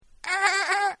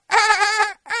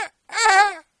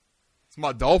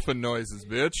my dolphin noises,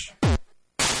 bitch.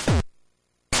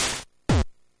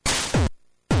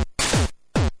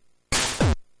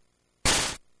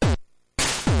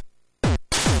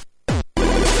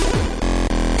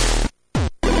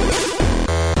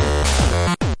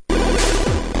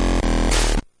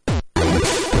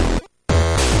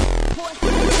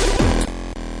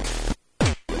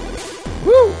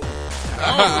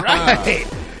 All right.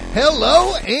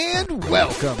 Hello and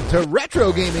welcome to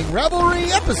Retro Gaming Revelry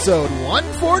episode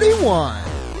 141.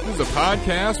 This is a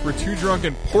podcast where two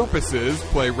drunken porpoises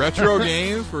play retro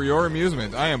games for your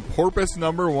amusement. I am porpoise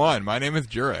number 1. My name is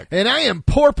Jurek. And I am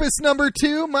porpoise number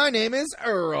 2. My name is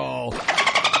Earl.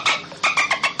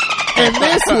 And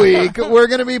this week, we're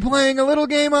going to be playing a little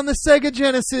game on the Sega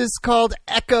Genesis called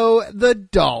Ecco the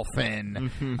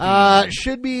Dolphin.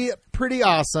 Should be pretty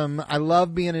awesome. I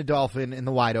love being a dolphin in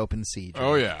the wide open sea.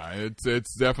 Oh, yeah.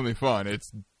 It's definitely fun.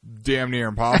 It's damn near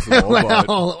impossible.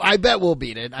 Well, I bet we'll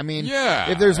beat it. I mean, yeah,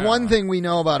 if there's one thing we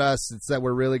know about us, it's that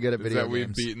we're really good at video games.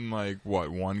 We've beaten, like, what,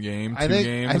 one game, two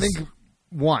games? I think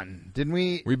one. Didn't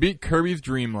we? We beat Kirby's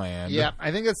Dream Land. Yeah,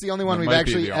 I think that's the only one we've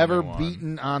actually ever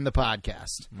beaten on the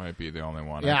podcast. Might be the only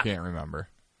one. Yeah. I can't remember.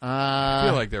 I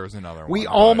feel like there was another one. We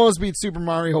almost beat Super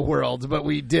Mario World, but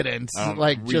we didn't. We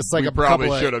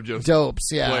probably should have just dopes.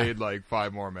 Yeah, played like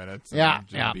 5 more minutes. And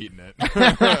beaten it.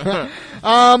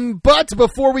 But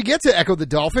before we get to Ecco the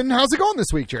Dolphin, how's it going this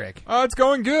week, Jurek? It's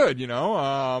going good. You know,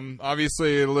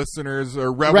 obviously listeners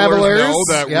or revelers know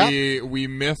that we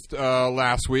missed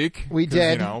last week. We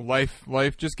did. You know, life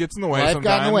just gets in the way. Life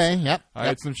got in the way. Yep. I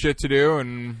had some shit to do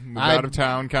and was out of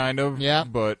town, kind of. Yeah,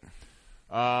 but.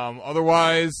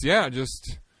 Otherwise, yeah,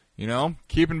 just, you know,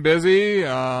 keeping busy.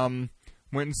 Went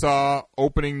and saw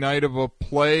opening night of a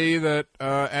play that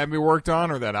Abby worked on,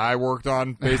 or that I worked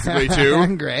on, basically,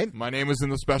 too. Great. My name was in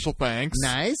the special thanks.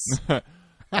 Nice. So,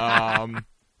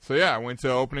 yeah, I went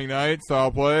to opening night, saw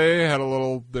a play, there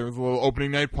was a little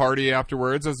opening night party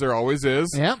afterwards, as there always is.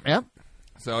 Yep.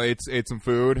 So, ate some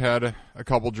food, had a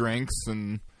couple drinks,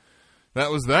 and that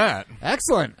was that.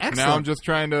 Excellent. Now I'm just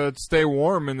trying to stay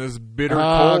warm in this bitter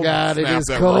cold. Oh, God, it is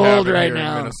that cold we're having right here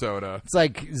now. In Minnesota. It's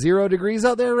like 0 degrees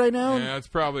out there right now. Yeah, it's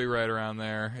probably right around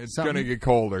there. It's going to get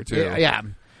colder, too. Yeah.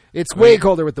 It's way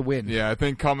colder with the wind. Yeah, I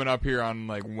think coming up here on,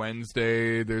 like,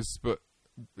 Wednesday, the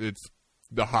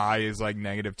high is, like,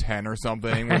 -10 or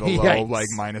something, with a low, like,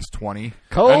 -20.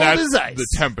 Cold and that's as ice. the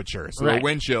temperature. So the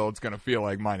wind chill, it's going to feel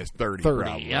like -30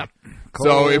 probably. Yep.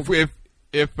 So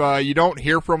if you don't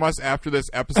hear from us after this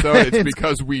episode, it's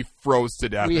because we froze to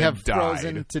death. We and have died.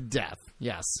 frozen to death.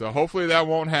 Yes. So hopefully that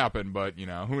won't happen, but, you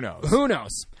know, who knows? Who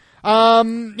knows?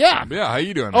 Yeah. Yeah, how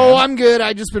you doing, man? Oh, I'm good.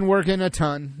 I just been working a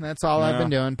ton. That's all I've been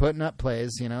doing, putting up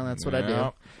plays. You know, that's what I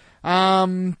do.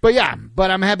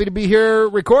 But I'm happy to be here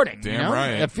recording. Damn you know?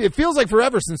 right. It feels like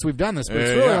forever since we've done this, but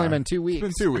it's really only been 2 weeks.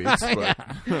 It's been 2 weeks.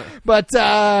 But,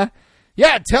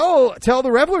 yeah, tell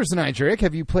the revelers tonight, Jurek,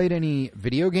 have you played any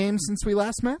video games since we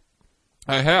last met?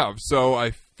 I have. So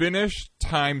I finished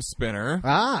Time Spinner.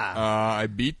 I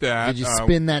beat that. Did you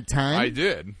spin that time? I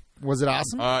did. Was it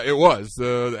awesome? It was.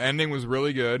 The ending was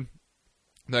really good.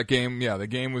 That game, the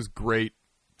game was great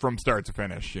from start to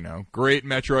finish, you know. Great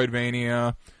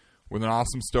Metroidvania with an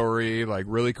awesome story, like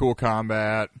really cool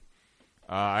combat.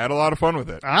 I had a lot of fun with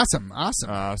it. Awesome.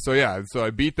 So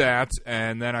I beat that,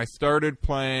 and then I started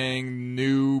playing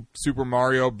new Super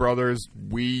Mario Brothers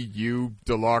Wii U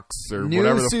Deluxe, or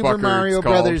whatever the fuck it's called. New Super Mario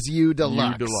Brothers U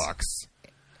Deluxe. U Deluxe.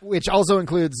 Which also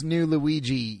includes new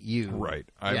Luigi U. Right.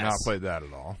 I have not played that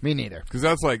at all. Me neither. Because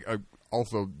that's like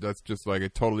that's just like a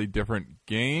totally different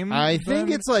game. I think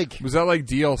it's like... Was that like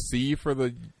DLC for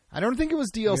the... I don't think it was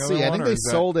DLC. I think they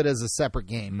sold it as a separate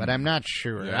game, but I'm not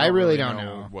sure. Yeah, I really don't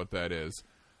know what that is.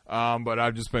 But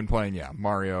I've just been playing,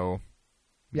 Mario,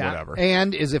 whatever.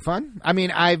 And is it fun? I mean,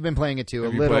 I've been playing it too,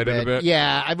 Have a you little played bit. It a bit.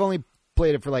 Yeah, I've only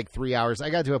played it for like 3 hours. I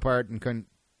got to a part and couldn't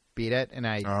beat it, and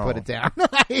I put it down.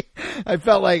 I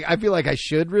feel like I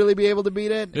should really be able to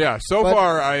beat it. Yeah, so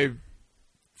far I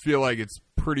feel like it's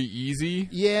pretty easy.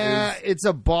 Yeah, it's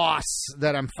a boss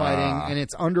that I'm fighting, and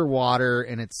it's underwater,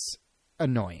 and it's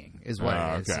annoying is what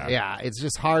it is. Okay. Yeah, it's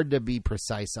just hard to be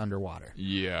precise underwater.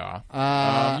 Yeah.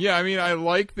 I mean, I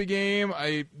like the game.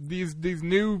 These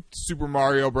new Super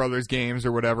Mario Brothers games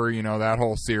or whatever, that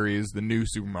whole series, the new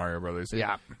Super Mario Brothers.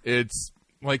 Yeah. It's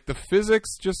like the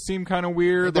physics just seem kind of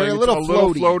weird. They're like, a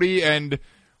little floaty and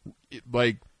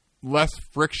like less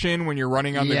friction when you're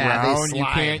running on the ground.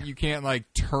 You can't like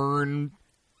turn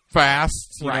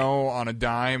fast, you know, on a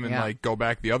dime and like go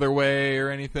back the other way or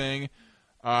anything.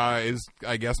 is,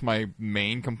 I guess, my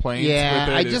main complaint. Yeah,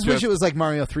 with it. I just wish it was like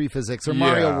Mario 3 physics or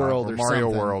Mario World or Mario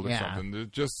something. World or Yeah. something. There's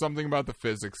just something about the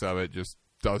physics of it just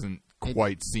doesn't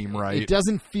quite seem right. It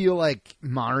doesn't feel like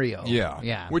Mario.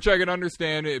 Yeah. Which I could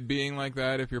understand it being like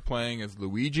that if you're playing as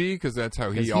Luigi, because that's how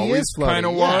 'Cause he he always is floating. kind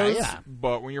of Yeah, was. yeah.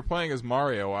 But when you're playing as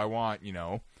Mario, I want,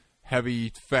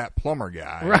 heavy, fat plumber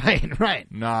guy.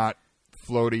 Right. Not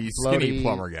floaty, skinny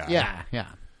plumber guy. Yeah.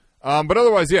 But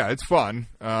otherwise, yeah, it's fun.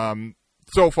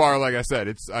 So far, like I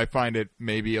said, I find it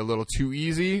maybe a little too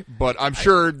easy, but I'm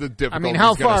sure the difficulty.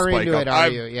 how is gonna far spike into up. it are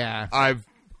you? Yeah.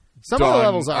 Some Some of the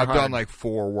levels are I've hard. done like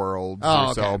 4 worlds Oh,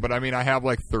 or so, okay. but I mean, I have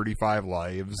like 35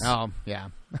 lives. Oh, yeah.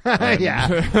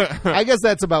 Yeah. I guess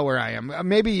that's about where I am.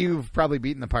 Maybe you've probably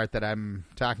beaten the part that I'm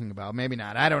talking about. Maybe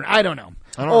not. I don't know. I don't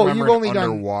remember you've only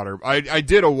done underwater. I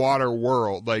did a water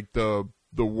world, like the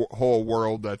whole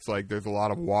world that's like there's a lot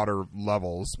of water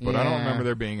levels, but I don't Yeah. remember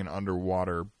there being an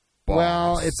underwater boss.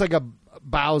 Well, it's like a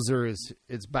Bowser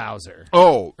it's Bowser.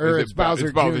 Oh, Or is it's it Bowser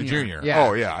it's Bowser Jr.. Jr. Yeah.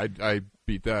 Oh, yeah. I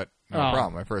beat that. No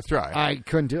problem. My first try. I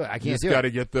couldn't do it. I you can't just do got it.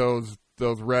 to get those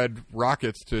red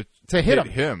rockets to hit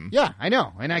him. Yeah, I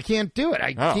know, and I can't do it.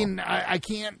 Oh. I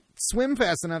can't swim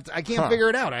fast enough. I can't figure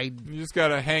it out. You just got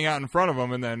to hang out in front of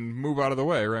him and then move out of the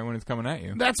way right when it's coming at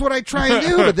you. That's what I try and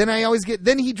do, but then I always get.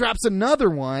 Then he drops another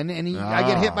one, and I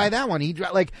get hit by that one.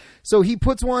 So he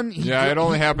puts one. It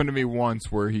only happened to me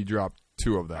once where he dropped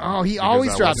 2 of them. Oh, he because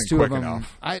always I drops wasn't 2 quick of them.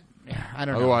 enough. I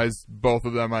don't know. Otherwise, both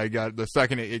of them I got. The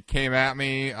second it came at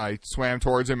me, I swam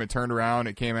towards him. It turned around.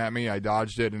 It came at me. I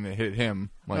dodged it, and it hit him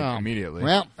immediately.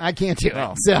 Well, I can't do it,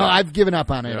 Oh. so I've given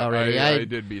up on it Yeah, already. I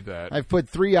did beat that. I've put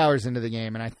 3 hours into the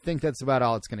game, and I think that's about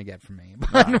all it's going to get from me.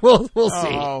 But we'll see.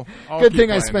 I'll Good keep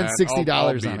thing I playing spent that. $60 I'll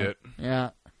on beat it.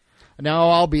 Yeah.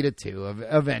 No, I'll beat it too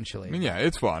eventually. I mean, yeah,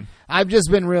 it's fun. I've just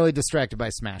been really distracted by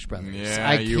Smash Brothers.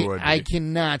 Yeah, you would be. I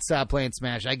cannot stop playing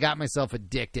Smash. I got myself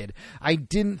addicted. I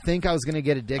didn't think I was going to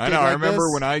get addicted. I know. Like I remember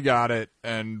this. when I got it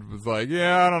and was like,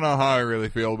 yeah, I don't know how I really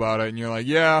feel about it. And you're like,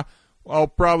 yeah, I'll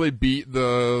probably beat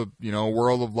the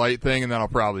World of Light thing, and then I'll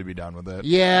probably be done with it.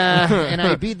 Yeah, and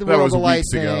I beat the That World was of Light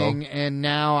weeks ago. thing, and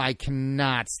now I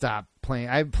cannot stop playing.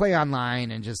 I play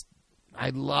online and just. I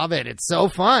love it. It's so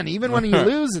fun. Even when you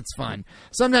lose, it's fun.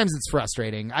 Sometimes it's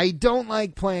frustrating. I don't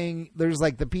like playing. There's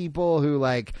like the people who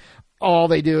like all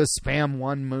they do is spam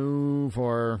one move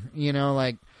or,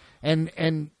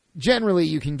 and generally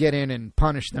you can get in and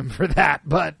punish them for that.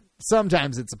 But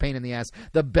sometimes it's a pain in the ass.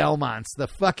 The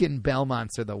fucking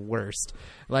Belmonts are the worst.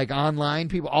 Like online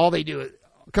people, all they do is,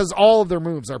 because all of their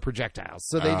moves are projectiles.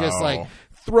 So they just like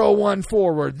throw one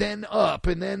forward, then up,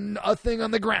 and then a thing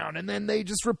on the ground, and then they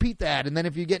just repeat that. And then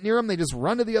if you get near them, they just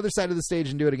run to the other side of the stage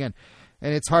and do it again.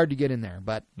 And it's hard to get in there,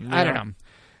 but I don't know.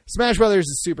 Smash Brothers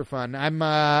is super fun.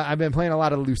 I've been playing a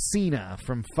lot of Lucina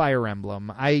from Fire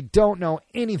Emblem. I don't know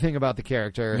anything about the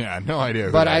character. Yeah, no idea.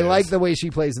 But I like the way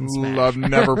she plays in Smash. I've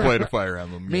never played a Fire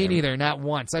Emblem game. Me neither, not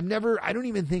once. I don't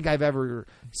even think I've ever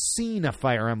seen a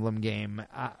Fire Emblem game.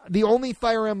 The only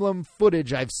Fire Emblem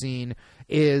footage I've seen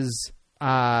is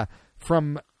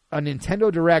from a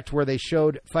Nintendo Direct where they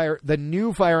showed the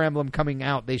new Fire Emblem coming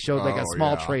out. They showed like a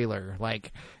small trailer.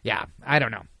 I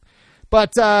don't know.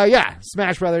 But,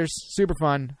 Smash Brothers, super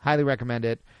fun. Highly recommend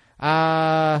it.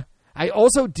 I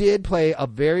also did play a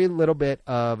very little bit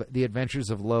of The Adventures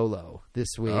of Lolo this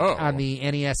week on the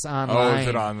NES Online. Oh, is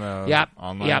it on the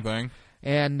online thing?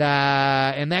 And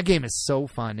that game is so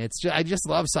fun. I just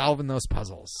love solving those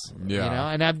puzzles.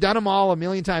 Yeah. And I've done them all a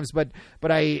million times, but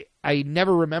I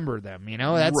never remember them.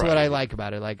 That's what I like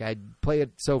about it. Like I play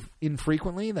it so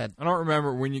infrequently that I don't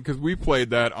remember because we played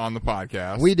that on the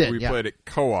podcast. We did. We played it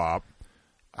co-op.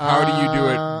 How do you do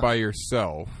it by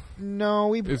yourself?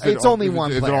 No, it's only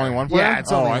one player. Is it only one player? Yeah,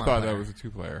 it's only one I thought player. that was a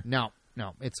 2-player. No,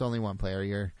 it's only one player.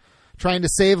 You're trying to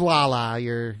save Lala,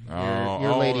 your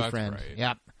lady that's friend. Right.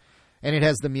 Yep. And it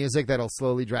has the music that'll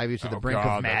slowly drive you to the brink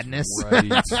of madness.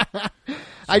 That's right.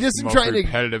 I just am most trying to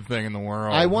repetitive thing in the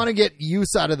world. I want to get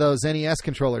use out of those NES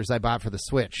controllers I bought for the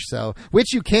Switch,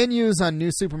 which you can use on New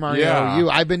Super Mario U.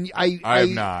 I have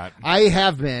not. I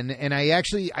have been, and I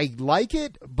like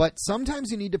it, but sometimes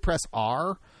you need to press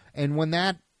R, and when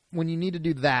you need to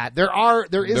do that, there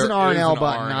is an R and L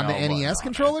button on the NES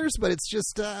controllers, but it's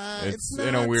just it's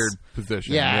in a weird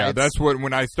position. Yeah, that's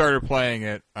when I started playing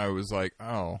it, I was like,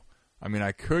 oh. I mean,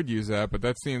 I could use that, but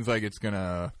that seems like it's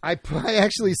gonna. I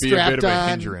actually be strapped a bit of on. A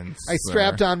hindrance I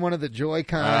strapped on one of the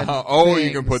Joy-Con. You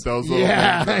can put those little,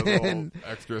 little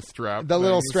extra strap. The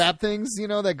little strap things,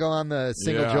 that go on the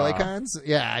single Joy-Cons.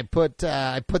 Yeah, I put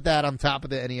that on top of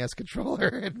the NES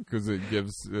controller because it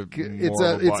gives.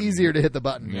 It's easier to hit the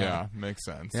button. Yeah, makes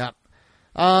sense. Yeah.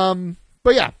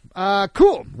 But yeah,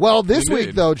 cool. Well, this Indeed.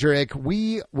 week, though, Drake,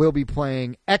 we will be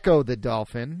playing Echo the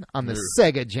Dolphin on the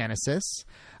Sega Genesis.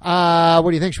 What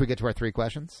do you think? Should we get to our 3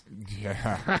 questions?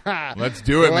 Yeah. Let's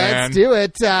do it, man. Let's do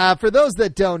it. For those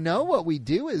that don't know, what we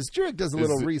do is Drake does a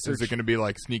little research. Is it going to be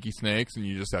like Sneaky Snakes and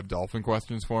you just have dolphin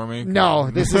questions for me?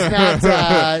 No, this is not.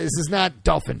 This is not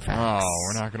dolphin facts. Oh,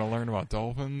 we're not going to learn about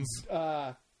dolphins?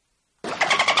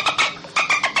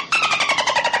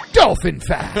 Dolphin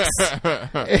facts.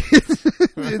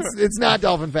 it's not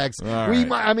dolphin facts. Right.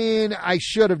 I mean, I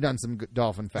should have done some good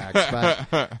dolphin facts,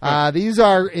 but these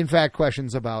are in fact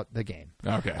questions about the game.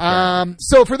 Okay.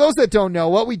 So for those that don't know,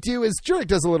 what we do is Drake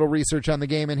does a little research on the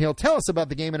game, and he'll tell us about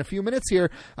the game in a few minutes here.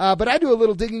 But I do a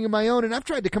little digging of my own, and I've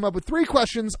tried to come up with 3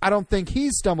 questions I don't think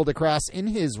he's stumbled across in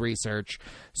his research.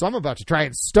 So I'm about to try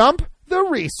and stump the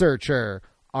researcher.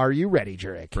 Are you ready,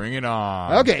 Drake? Bring it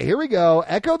on. Okay, here we go.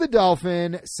 Echo the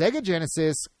Dolphin, Sega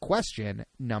Genesis, question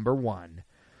number 1.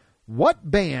 What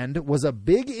band was a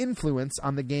big influence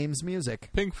on the game's music?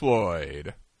 Pink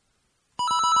Floyd.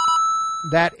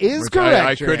 That is Which correct.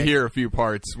 I could Drake. hear a few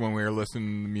parts when we were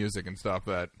listening to music and stuff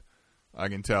that I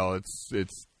can tell it's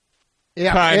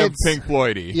Yeah, kind of it's- Pink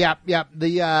Floyd-y. Yeah.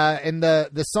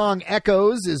 The song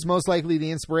Echoes is most likely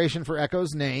the inspiration for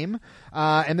Echo's name.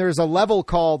 And there's a level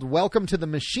called Welcome to the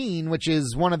Machine, which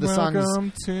is one of the songs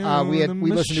we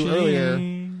listened to earlier.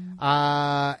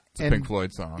 It's a Pink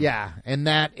Floyd song. Yeah, and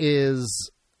that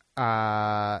is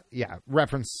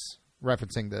referencing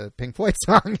the Pink Floyd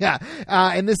song. Yeah.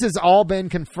 And this has all been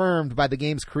confirmed by the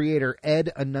game's creator,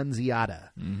 Ed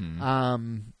Annunziata.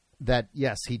 Mm-hmm. That,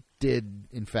 yes, he did,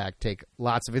 in fact, take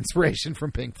lots of inspiration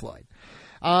from Pink Floyd.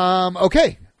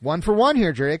 Okay, 1 for 1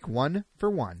 here, Drake. 1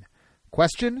 for 1.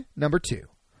 Question number 2.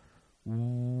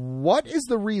 What is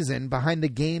the reason behind the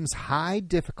game's high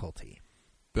difficulty?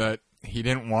 That he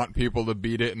didn't want people to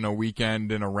beat it in a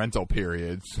weekend in a rental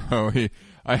period. So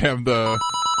I have the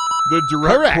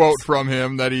direct Correct. quote from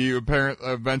him that he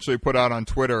eventually put out on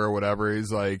Twitter or whatever.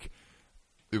 He's like,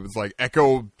 it was like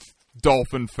Echo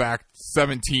Dolphin Fact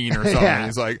 17 or something. Yeah.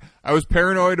 He's like, I was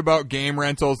paranoid about game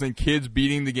rentals and kids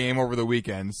beating the game over the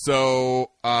weekend,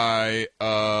 so I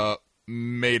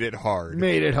made it hard.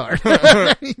 Made it hard.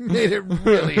 He made it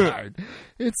really hard.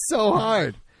 It's so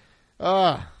hard.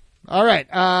 All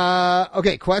right.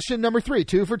 Okay, question number 3.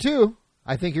 2 for 2.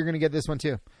 I think you're going to get this one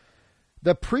too.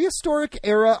 The prehistoric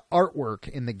era artwork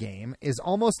in the game is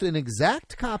almost an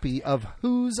exact copy of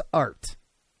whose art?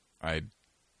 I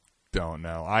don't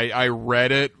know. I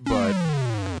read it, but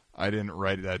I didn't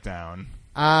write that down.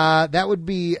 That would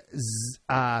be.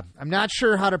 I'm not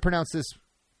sure how to pronounce this.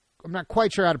 I'm not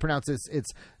quite sure how to pronounce this.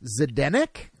 It's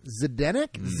Zdenek.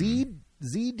 Zdenek.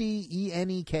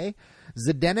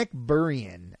 Zdenek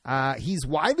Burian. He's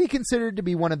widely considered to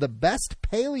be one of the best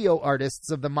paleo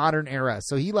artists of the modern era.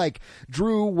 So he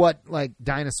drew what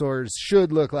dinosaurs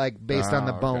should look like based on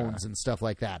the bones and stuff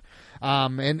like that.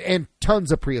 And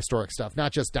tons of prehistoric stuff,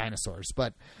 not just dinosaurs,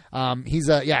 but he's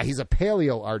a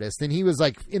paleo artist, and he was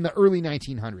in the early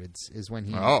 1900s is when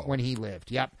he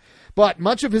lived. Yep. But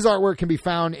much of his artwork can be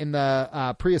found in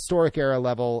the prehistoric era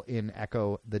level in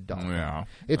Echo the Dolphin. Yeah,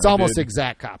 it's almost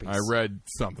exact copies. I read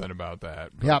something about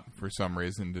that. But Yep. For some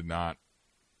reason, did not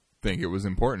think it was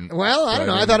important. Well, I don't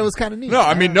know. I thought it was kind of neat. No,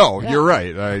 I mean, no, you're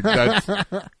right. That's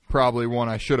probably one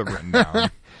I should have written down.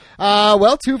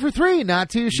 Well, 2 for 3. Not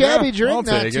too shabby, Yeah, Drake. I'll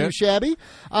Not take too it. shabby.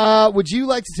 Would you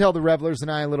like to tell the Revelers and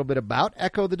I a little bit about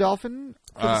Echo the Dolphin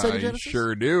for the Sega I Genesis?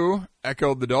 sure do.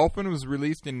 Echo the Dolphin was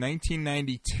released in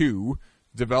 1992,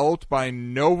 developed by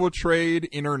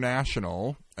Novotrade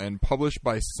International, and published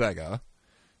by Sega.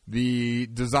 The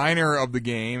designer of the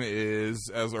game is,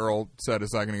 as Earl said a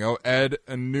second ago, Ed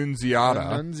Annunziata.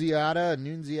 Annunziata.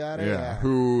 Yeah.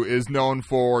 Who is known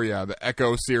for the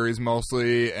Echo series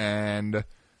mostly, and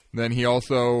then he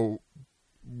also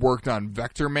worked on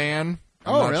Vector Man.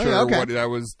 I'm not really? sure Okay. what that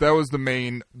was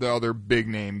the other big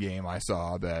name game I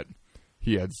saw that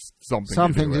he had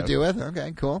something to do with.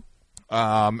 Okay, cool.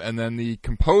 And then the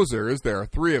composers, there are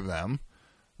 3 of them.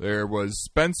 There was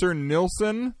Spencer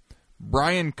Nilsson,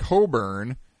 Brian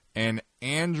Coburn, and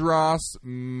Andros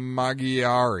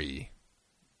Magyari.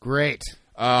 Great.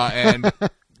 And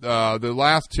the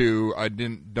last 2, I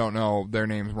don't know, their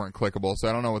names weren't clickable, so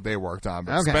I don't know what they worked on.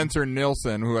 But Okay. Spencer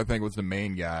Nilsson, who I think was the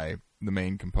main guy, the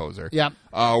main composer, Yep.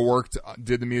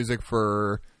 did the music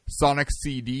for Sonic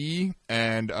CD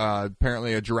and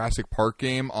apparently a Jurassic Park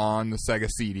game on the Sega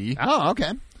CD. Oh,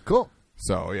 okay. Cool.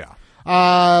 So, yeah.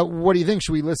 What do you think?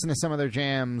 Should we listen to some of their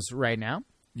jams right now?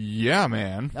 Yeah,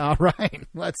 man. All right.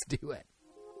 Let's do it.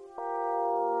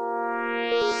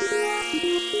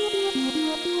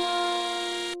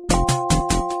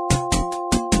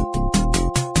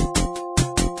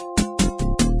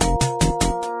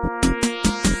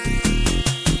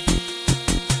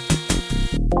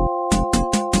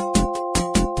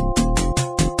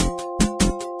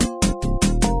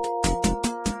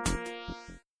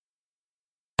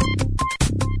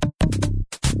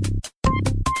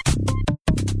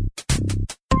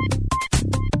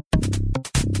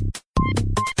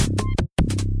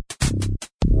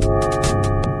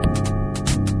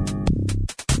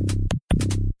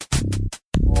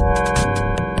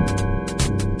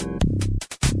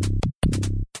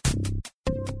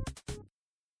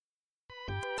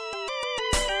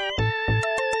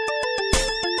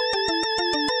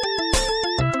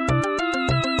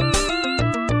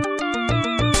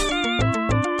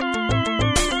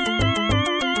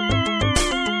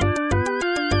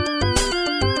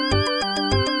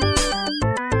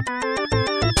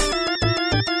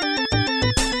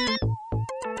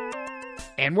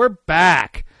 And we're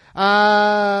back.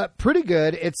 Pretty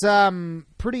good. It's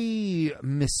pretty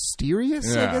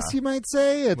mysterious, I guess you might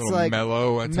say. It's like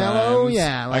mellow at mellow, times.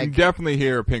 yeah. I can definitely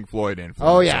hear a Pink Floyd influence.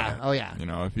 Oh yeah. You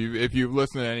know, if you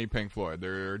listen to any Pink Floyd,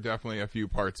 there are definitely a few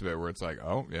parts of it where it's like,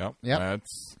 oh yeah,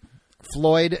 that's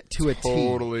Floyd to a T.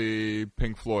 Totally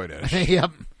Pink Floyd-ish.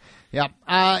 Yep. Yeah,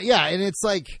 and it's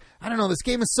like, I don't know, this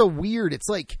game is so weird. It's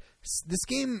like, this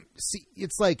game,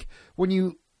 it's like, when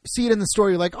you see it in the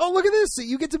story, you're like, oh, look at this,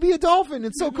 you get to be a dolphin,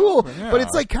 it's so cool. Yeah. But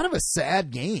it's like kind of a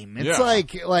sad game. It's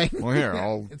like well, here,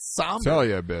 I'll it's somber. Tell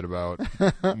you a bit about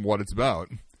what it's about.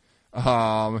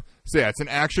 So yeah, it's an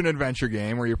action-adventure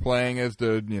game where you're playing as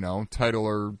the,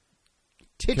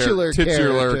 titular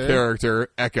character,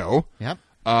 Echo. Yep.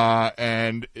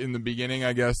 And in the beginning,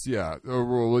 I guess, you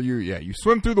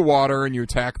swim through the water and you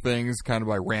attack things kind of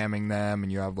by ramming them,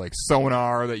 and you have like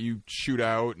sonar that you shoot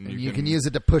out, and you can use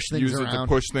it to push things around. Use it to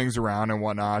push things around and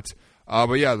whatnot.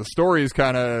 But yeah, the story is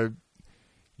kind of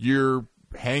you're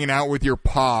hanging out with your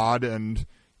pod and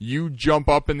you jump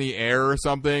up in the air or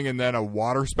something, and then a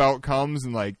water spout comes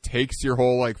and like takes your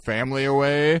whole like family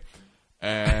away.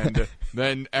 And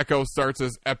then Echo starts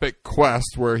this epic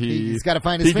quest where he's got to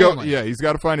find his family. He's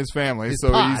got to find his family.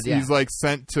 He's like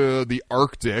sent to the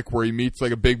Arctic where he meets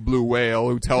like a big blue whale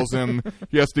who tells him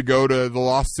he has to go to the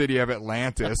lost city of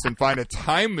Atlantis and find a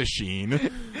time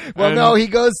machine. Well, no, he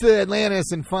goes to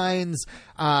Atlantis and finds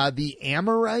the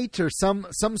Amorite or some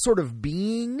sort of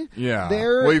being. Yeah.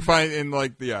 There. Well, you find in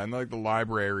the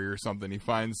library or something. He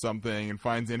finds something and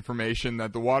finds information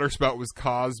that the water spout was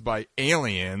caused by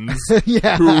aliens.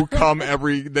 Yeah. Who come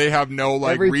they have no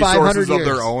like every resources of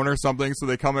their own or something, so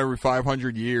they come every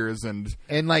 500 years and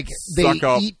like they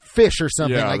eat fish or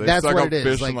something. Yeah, like that's what it is.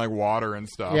 Fish and like water and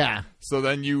stuff. Yeah. So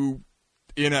then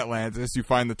in Atlantis, you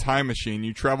find the time machine.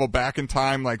 You travel back in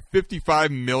time like 55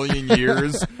 million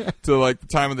years to like the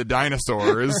time of the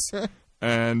dinosaurs.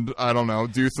 And I don't know,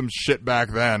 do some shit back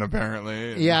then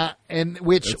apparently. Yeah, and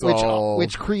which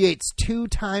creates two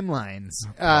timelines.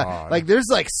 Like there's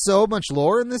like so much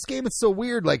lore in this game. It's so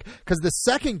weird. Like because the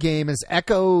second game is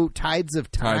Echo Tides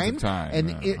of Time,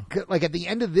 and like at the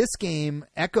end of this game,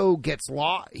 Echo gets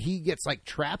lost. He gets like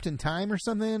trapped in time or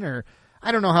something, or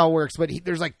I don't know how it works, but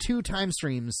there's like two time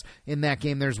streams in that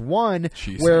game. There's one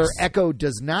where Echo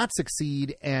does not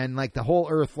succeed and like the whole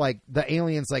Earth, like the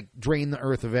aliens like drain the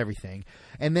Earth of everything.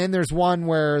 And then there's one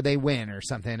where they win or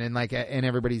something and like and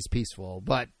everybody's peaceful.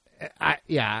 But I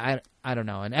don't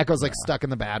know. And Echo's like stuck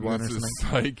in the bad one or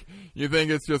something. Like you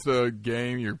think it's just a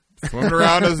game you're swimming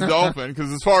around as a dolphin,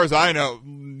 because as far as I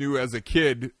knew as a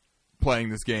kid playing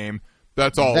this game,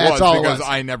 that's all it was, because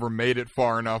I never made it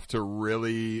far enough to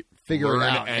really figure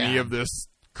out any of this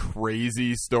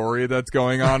crazy story that's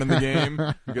going on in the game,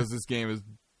 because this game is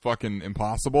fucking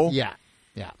impossible. Yeah.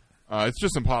 It's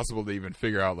just impossible to even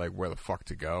figure out like where the fuck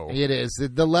to go. It is.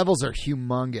 The levels are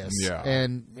humongous. Yeah.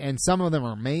 And some of them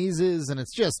are mazes, and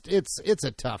it's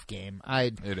a tough game.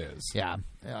 It is. Yeah.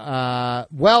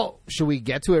 Well, should we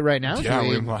get to it right now? Yeah,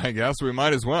 I guess we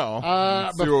might as well.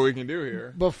 See what we can do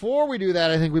here. Before we do that,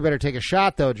 I think we better take a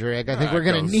shot, though, Drake. I think we're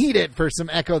going to need it for some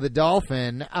Echo the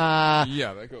Dolphin. Yeah,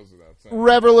 that goes without saying.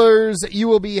 Revelers, you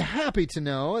will be happy to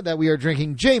know that we are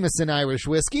drinking Jameson Irish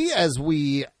Whiskey, as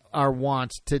we are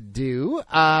wont to do,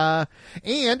 and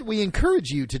we encourage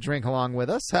you to drink along with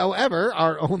us. However,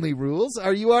 our only rules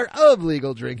are you are of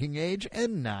legal drinking age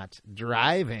and not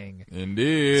driving.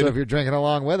 Indeed. So if you're drinking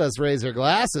along with us, raise your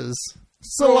glasses.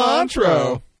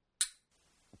 Cilantro.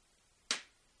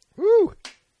 Woo.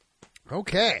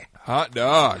 Okay. Hot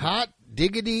dog. Hot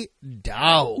diggity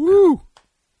dog. Woo.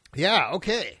 Yeah,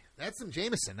 okay. That's some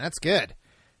Jameson. That's good.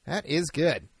 That is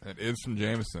good. That is from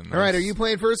Jameson. All right, are you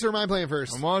playing first or am I playing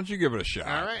first? Why don't you give it a shot?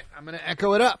 All right, I'm going to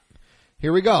echo it up.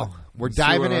 Here we go. We're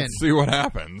diving in. Let's see what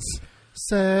happens.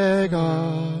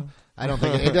 Sega. I don't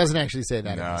think it doesn't actually say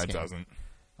that. No, it doesn't.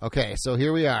 Okay, so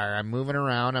here we are. I'm moving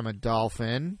around. I'm a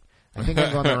dolphin. I think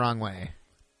I'm going the wrong way.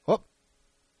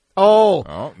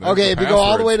 Oh, okay. If you go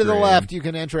all the way to the left, you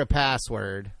can enter a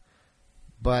password.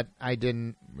 But I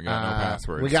didn't. We got no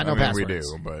passwords. We got no passwords. We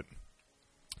do, but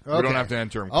okay. we don't have to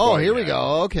enter them. Oh, here we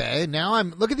go. Okay, now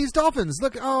look at these dolphins.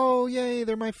 Look. Oh, yay!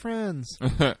 They're my friends.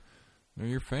 They're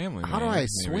your family. How do I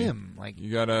swim? Like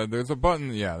you gotta. There's a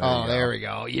button. Yeah. There we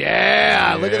go.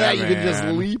 Yeah. Look at that. You can just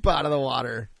leap out of the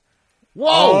water. Whoa!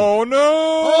 Oh no!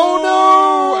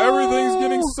 Oh no! Everything's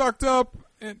getting sucked up.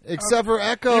 Except for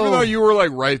Echo. Even though you were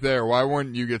like right there, why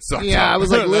wouldn't you get sucked up? Yeah, I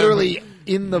was like literally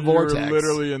in the vortex. You were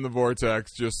literally in the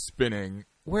vortex, just spinning.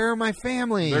 Where are my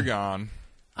family? They're gone.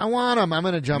 I want them. I'm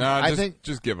gonna jump. No,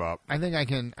 just give up. I think I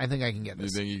can get You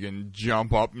this. think you can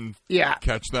jump up and Yeah.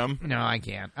 catch them? No, I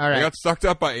can't. All I right. got sucked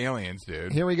up by aliens,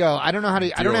 dude. Here we go. I don't know how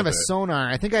to. I don't have a with it. sonar.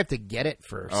 I think I have to get it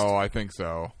first. Oh, I think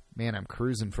so. Man, I'm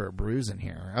cruising for a bruising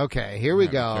here. Okay, here we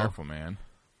Yeah, go. Be careful, man.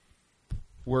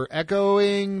 We're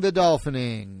echoing the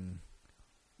dolphining.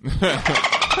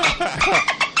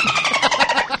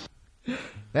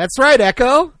 That's right,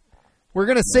 Echo. We're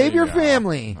gonna save There your you go.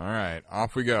 family. All right,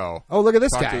 off we go. Oh, look at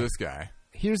this Talk guy. to this guy.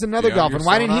 Here's another Do you have dolphin. your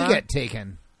Why didn't he sonar? get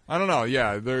taken? I don't know.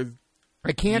 Yeah, there's.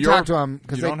 I can't You're- talk to him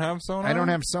because You don't have sonar. I don't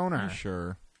have sonar.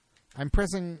 Sure. I'm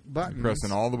pressing buttons. You're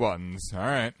pressing all the buttons. All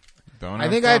right. Don't. I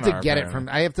have think I have to sonar, get it apparently.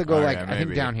 from. I have to go Oh, like yeah, I think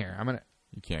maybe. down here. I'm gonna.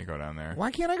 You can't go down there.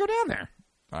 Why can't I go down there?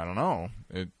 I don't know.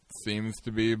 It seems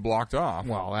to be blocked off.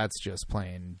 Well, that's just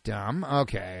plain dumb.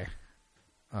 Okay.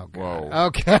 Oh god. Whoa.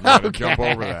 Okay. You gotta Okay. jump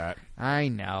over that. I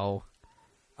know.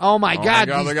 Oh my Oh god! my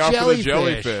God, These look out for jellyfish. the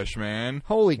jellyfish, man.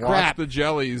 Holy Watch crap! the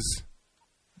jellies.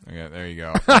 Okay, there you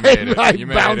go. You made it. I You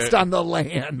made bounced it. on the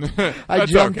land. I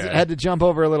That's jumped. okay. Had to jump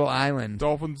over a little island.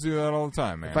 Dolphins do that all the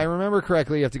time, man. If I remember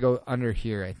correctly, you have to go under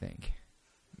here. I think.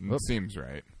 It seems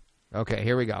right. Okay,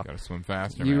 here we go. Got to swim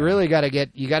faster. You man. really got to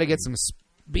get. You got to get some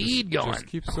speed going. Just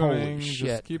keep swimming. Holy shit!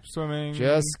 Just keep swimming.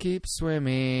 Just keep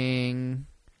swimming.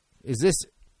 Is this?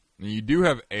 You do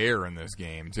have air in this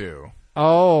game too.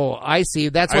 Oh, I see.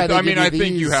 That's why they I mean, give you I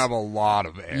think you these. have a lot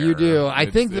of air. You do. I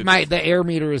It's- think that it's- the air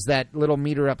meter is that little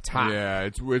meter up top. Yeah,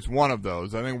 it's one of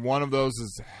those. I think one of those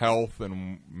is health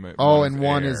and Oh, one's and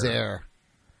one is air.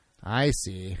 I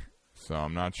see. So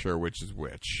I'm not sure which is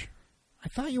which. I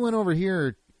thought you went over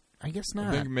here. I guess I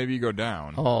not. think maybe you go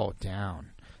down. Oh,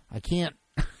 down. I can't.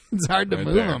 It's hard to Right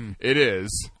move there. them. It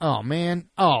is. Oh man.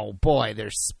 Oh boy.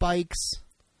 There's spikes.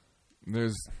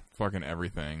 There's fucking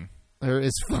everything. There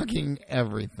is fucking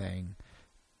everything.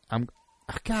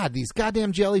 God, these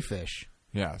goddamn jellyfish.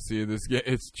 Yeah, see,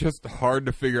 it's just hard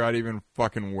to figure out even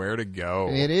fucking where to go.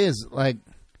 It is like.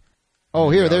 Oh,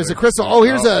 There you here. go. There's a There's- crystal. Oh,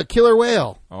 here's a killer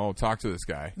whale. Oh, talk to this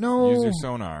guy. No. Use your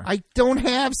sonar. I don't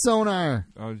have sonar.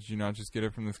 Oh, did you not just get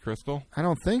it from this crystal? I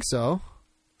don't think so.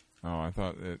 Oh, I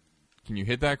thought it. Can you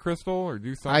hit that crystal or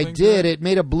do something? I to did. it? It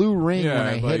made a blue ring Yeah, when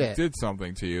I like, hit it. did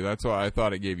something to you. That's why I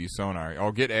thought it gave you sonar.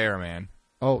 Oh, get air, man.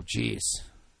 Oh, jeez.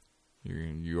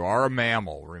 You are a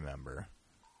mammal, remember.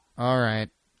 All right.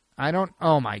 I don't.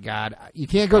 Oh my God! You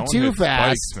can't go Don't too hit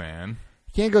fast. spikes, man.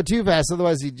 You can't go too fast,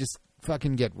 otherwise you just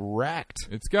fucking get wrecked.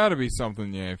 It's got to be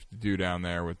something you have to do down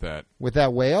there with that With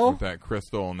that whale?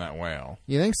 crystal and that whale.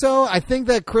 You think so? I think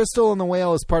that crystal and the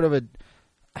whale is part of a.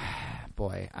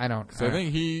 Boy, I don't. So I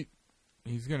think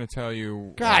he's gonna tell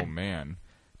you. God. Oh man.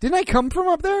 Didn't I come from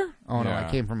up there? Oh no, Yeah,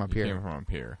 I came from up you here. Came from up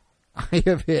here. I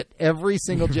have hit every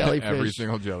single jellyfish Every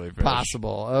single jellyfish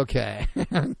possible. Okay.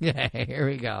 Yeah, here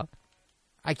we go.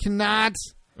 I cannot.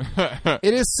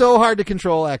 It is so hard to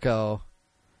control Echo.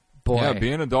 Boy, Yeah,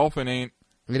 being a dolphin ain't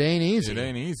easy. It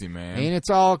ain't easy, man. It's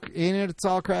all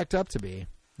cracked up to be.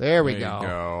 There we There you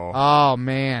go. Oh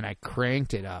man, I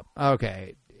cranked it up.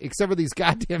 Okay, except for these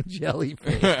goddamn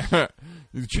jellyfish.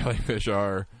 These jellyfish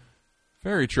are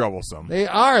very troublesome. They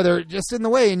are. They're just in the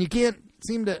way, and you can't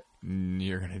seem to.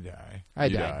 You're gonna die. I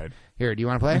You died. Here, do you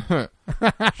want to play?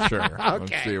 died. Sure.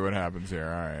 Let's Okay. see what happens here.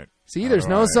 All right. See, How there's do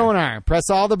no I- sonar. Press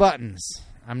all the buttons.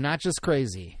 I'm not just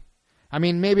crazy. I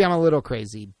mean, maybe I'm a little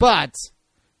crazy, but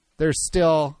there's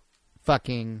still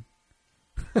fucking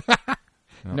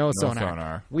no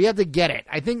sonar. We have to get it.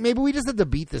 I think maybe we just have to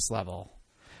beat this level.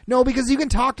 No, because you can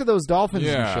talk to those dolphins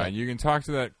and Yeah, shit. you can talk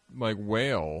to that like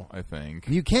whale. I think.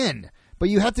 You can, but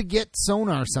you have to get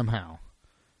sonar somehow.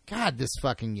 God, this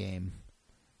fucking game.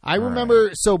 I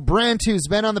remember, so Brent, who's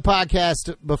been on the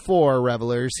podcast before,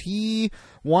 Revelers,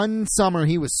 one summer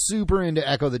he was super into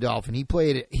Echo the Dolphin. He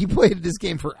played this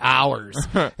game for hours,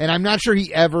 and I'm not sure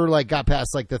he ever got past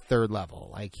the third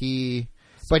level.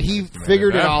 But he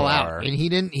figured it that all far. out, and he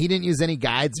didn't use any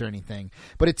guides or anything.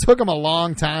 But it took him a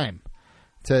long time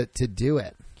to do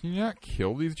it. Can you not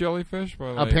kill these jellyfish?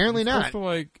 By, Apparently you're not.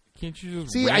 supposed to, can't you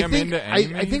just See, ram I think into I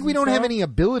enemies think we and don't have stuff? any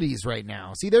abilities right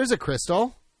now. See, there's a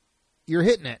crystal. You're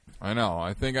hitting it. I know.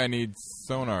 I think I need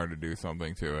sonar to do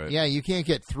something to it. Yeah, you can't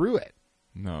get through it.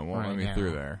 No, it won't Right let me now.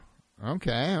 through there.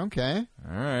 Okay.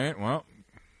 All right. Well,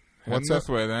 What's heading this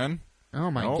way then. Oh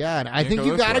my Nope, God! I can't think go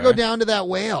you this got to way. go down to that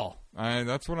whale,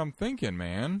 That's what I'm thinking,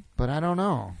 man. but I don't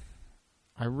know.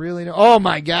 I really don't. Oh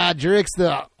my God! Jurik's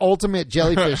the ultimate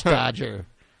jellyfish dodger.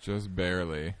 Just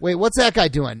barely. Wait, what's that guy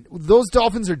doing? Those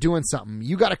dolphins are doing something.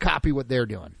 You got to copy what they're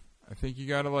doing. I think you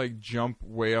got to jump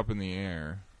way up in the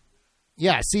air.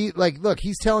 Yeah. See, look,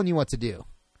 he's telling you what to do.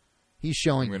 He's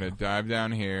showing I'm gonna dive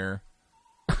down here.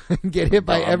 you. Get hit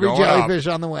by I'm every going jellyfish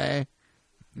on the way.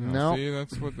 No. See,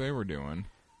 that's what they were doing.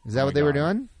 Is that what they were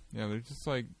doing? Yeah, they're just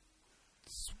like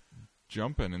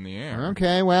jumping in the air.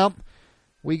 Okay, well,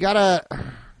 we gotta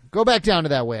go back down to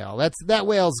that whale. That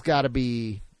whale's gotta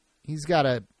be. He's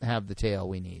gotta have the tail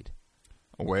we need.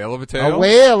 A whale of a tail? A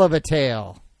whale of a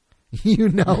tail. You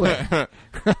know it.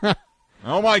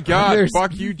 Oh my God! There's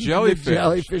Fuck you, jellyfish! the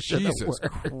jellyfish are the Jesus worst.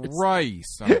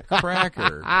 Christ! I'm a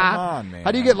cracker. Come on, man.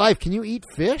 How do you get life? Can you eat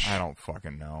fish? I don't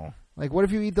fucking know. Like, what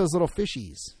if you eat those little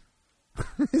fishies?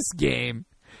 This game,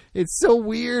 it's so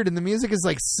weird, and the music is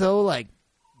like so like,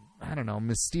 I don't know,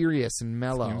 mysterious and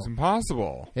mellow. Seems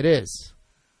impossible. It is.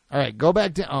 All right, go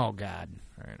back to. Oh God.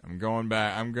 All right, I'm going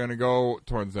back. I'm gonna go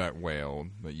towards that whale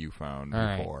that you found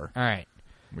All before, right.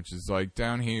 which is like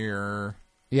down here.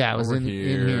 Yeah, it was over in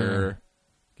here.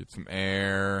 Get some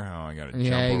air. Oh, I gotta jump.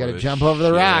 Yeah, you gotta jump over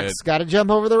the rocks. Got to jump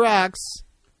over the rocks.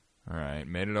 All right,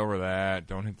 made it over that.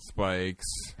 Don't hit the spikes.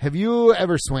 Have you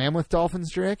ever swam with dolphins,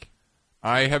 Drake?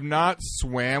 I have not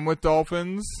swam with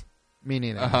dolphins. Me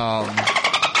neither.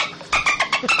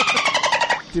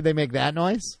 Did they make that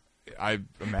noise? I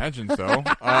imagine so.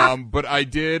 But I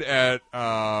did at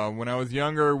when I was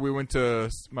younger.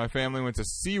 My family went to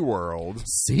SeaWorld.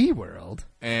 SeaWorld?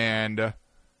 And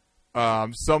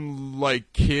some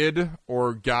like kid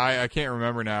or guy, I can't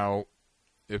remember now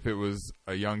if it was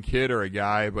a young kid or a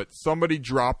guy, but somebody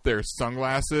dropped their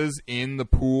sunglasses in the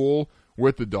pool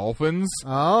with the dolphins.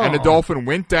 Oh. And the dolphin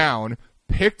went down,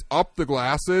 picked up the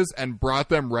glasses, and brought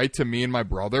them right to me and my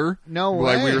brother. No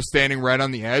Like way. we were standing right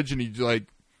on the edge, and he like,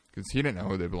 because he didn't know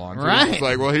who they belonged to. Right. He was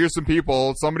like, well, here's some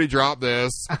people. Somebody dropped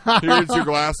this. Here's your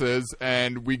glasses.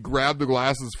 And we grabbed the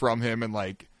glasses from him and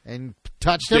like And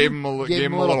touched him? gave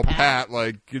him a little pat,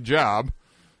 like, good job.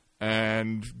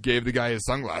 And gave the guy his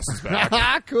sunglasses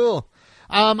back. Cool.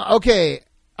 Okay,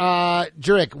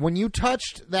 Jurek, when you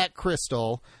touched that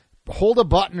crystal, hold a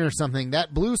button or something.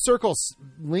 That blue circle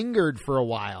lingered for a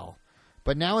while,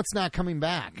 but now it's not coming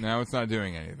back. Now it's not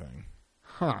doing anything.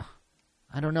 Huh.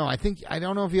 I don't know. I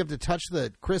don't know if you have to touch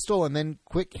the crystal and then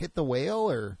quick hit the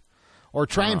whale or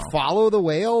try and follow the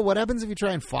whale. What happens if you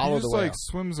try and follow He just the whale? like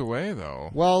swims away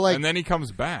though. Well, like, and then he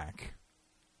comes back.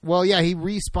 well, yeah, he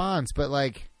respawns, but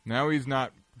like Now he's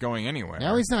not going anywhere.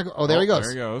 now he's not. Oh, there he goes.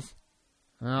 There he goes.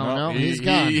 Oh no, he's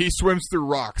gone. He swims through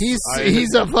rocks.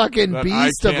 He's a fucking that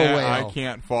beast of a whale. I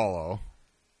can't follow.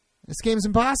 This game's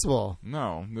impossible.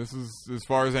 No, this is as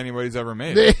far as anybody's ever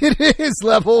made it. It is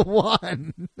level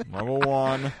 1. Level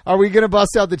 1. Are we going to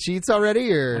bust out the cheats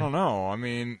already? I Or don't know. I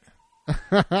mean,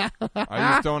 I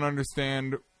just don't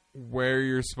understand where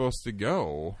you're supposed to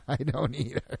go. I don't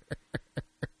either.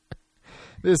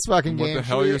 This fucking What game. the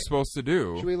hell you're supposed to Should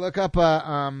do? we look up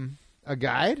a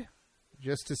guide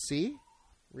just to see?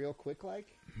 Real quick, like?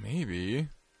 Maybe.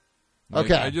 Like,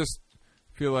 Okay. I just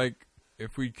feel like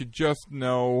if we could just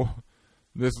know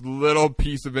this little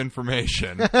piece of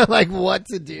information, Like what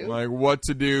to do? like what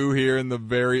to do here in the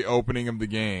very opening of the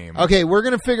game. Okay, we're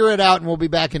going to figure it out, and we'll be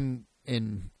back in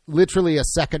literally a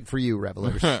second for you,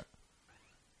 Revelers.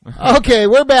 Okay,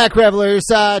 we're back, Revelers.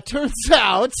 Turns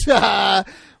out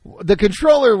the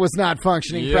controller was not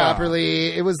functioning Yeah.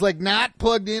 properly. It was like not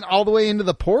plugged in all the way into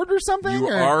the port or something. You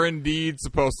or? are indeed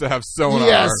supposed to have sonar.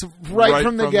 Yes, right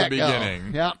from the get-go.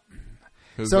 beginning. Yep.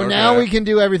 'Cause, So now we can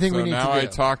do everything So we need now to I do.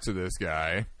 talked to this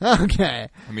guy. Okay.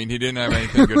 I mean, he didn't have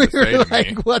anything good We to say were to like,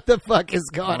 me. what the fuck is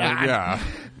going Like, on? yeah.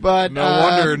 But No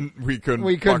wonder we couldn't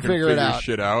fucking figure it out.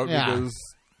 shit out Yeah. because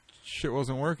shit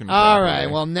wasn't working. All properly.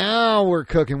 right. Well, now we're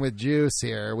cooking with juice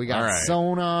here. We got All right.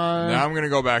 sonar. Now I'm gonna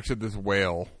go back to this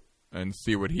whale and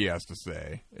see what he has to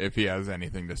say, if he has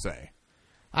anything to say.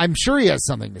 I'm sure he has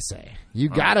something to say. You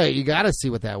gotta see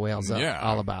what that whale's Yeah.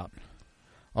 all about.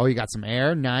 Oh, you got some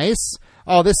air. Nice.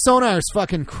 Oh, this sonar's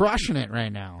fucking crushing it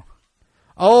right now.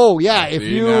 Oh yeah, if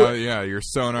See, you now, your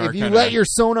sonar. if you kinda, let your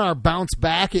sonar bounce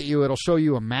back at you, it'll show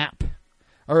you a map,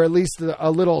 or at least a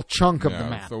little chunk of the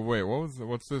map. So wait,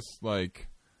 what's this like?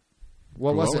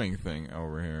 What was glowing thing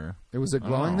over here? it? It was a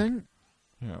glowing Oh. thing.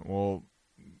 Yeah. Well,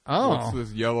 Oh, what's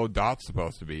this yellow dot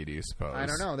supposed to be? Do you suppose? I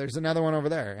don't know. There's another one over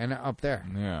there and up there.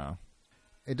 Yeah.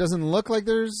 It doesn't look like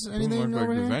there's Doesn't anything look like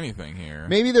over there's here. anything here.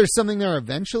 Maybe there's something there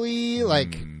eventually.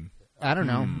 Like I don't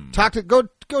know.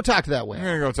 Go talk to that I'm whale.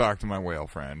 gonna go talk to my whale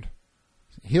friend,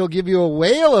 He'll give you a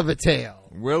whale of a tail.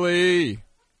 Willie.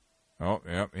 Oh,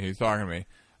 yep, he's talking to me.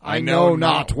 I know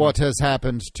not what has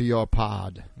happened to your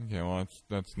pod. Okay, well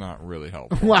that's not really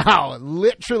helpful. Wow,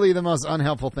 literally the most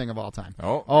unhelpful thing of all time.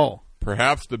 Oh,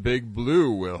 perhaps the big blue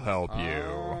will help you.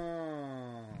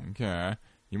 Oh. Okay.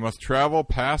 You must travel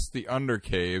past the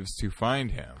undercaves to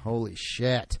find him. Holy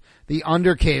shit. The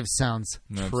Undercave sounds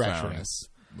That treacherous. sounds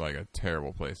like a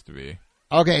terrible place to be.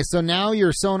 Okay, so now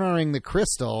you're sonaring the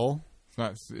crystal. It's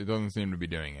not. It doesn't seem to be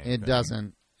doing anything. It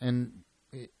doesn't. And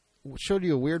it showed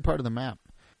you a weird part of the map.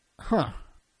 Huh.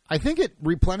 I think it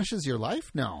replenishes your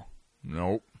life? No.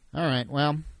 Nope. All right,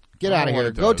 well, get I out don't of know here.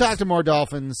 what it Go does. talk to more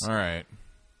dolphins. All right.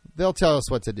 They'll tell us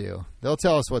what to do. They'll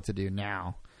tell us what to do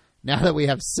now. Now that we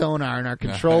have sonar and our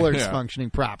controller's Yeah. functioning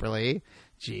properly.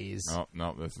 Jeez. Oh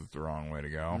no, this is the wrong way to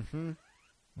go. Mm-hmm.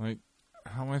 Like,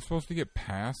 how am I supposed to get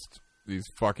past these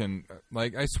fucking?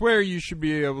 Like, I swear you should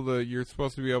be able to. You're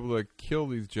supposed to be able to kill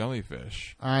these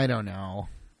jellyfish. I don't know.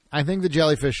 I think the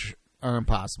jellyfish are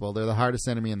impossible. They're the hardest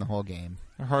enemy in the whole game.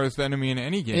 The hardest enemy in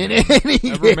any game In any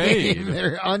ever game, made.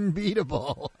 they're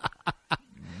unbeatable.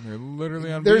 They're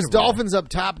literally unbeatable. There's dolphins up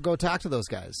top. Go talk to those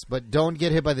guys. But don't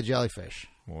get hit by the jellyfish.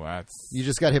 Well, that's You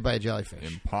just got hit by a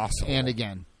jellyfish. impossible. And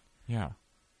again. Yeah,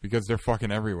 because they're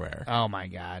fucking everywhere. Oh, my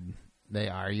God. They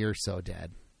are. You're so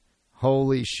dead.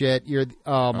 Holy shit.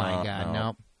 Oh, my God.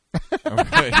 no. Nope.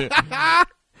 Okay.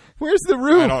 Where's the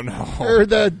roof? I don't know. Or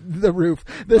the roof.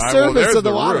 The Well, surface there's of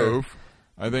the water. roof.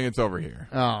 I think it's over here.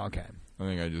 Oh, okay. I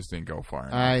think I just didn't go far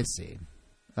enough. I see.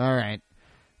 All right.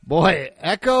 Boy,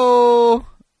 Echo.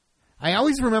 I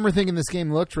always remember thinking this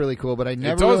game looked really cool, but I It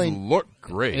never does really. look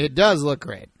great. It does look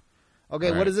great. Okay,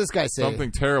 All what right. does this guy say?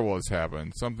 Something terrible has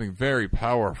happened. Something very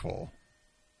powerful.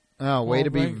 Oh, way Well,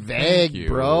 to be thank vague, you,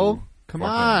 bro. Come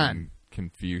fucking on.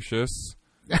 Confucius.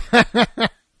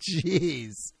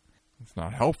 Jeez. It's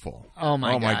not helpful. Oh,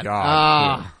 my God. my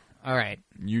God. All right.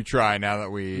 You try now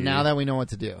that we. Now that we know what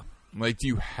to do. Like, do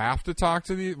you have to talk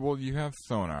to these? Well, you have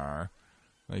sonar.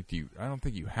 Like, I don't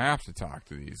think you have to talk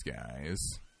to these guys.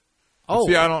 Oh.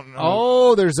 See, I don't know.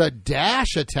 Oh, there's a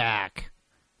dash attack.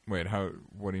 Wait,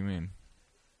 what do you mean?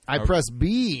 I press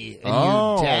B and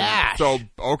Oh, you dash.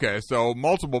 So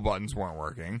multiple buttons weren't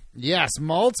working. Yes,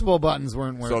 multiple buttons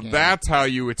weren't working. So that's how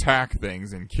you attack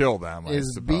things and kill them, I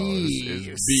is suppose. B.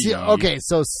 Is B. C, okay,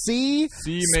 so C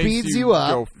C speeds makes you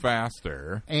up, go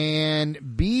faster.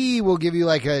 and B will give you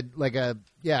like a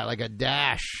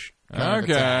dash. kind of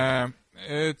attack. Okay.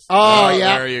 It's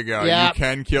yeah. There you go. Yeah. You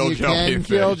can kill You jellyfish. can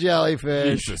kill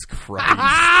jellyfish. Jesus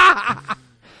Christ.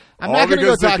 I'm not going to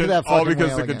go talk to that fucking all because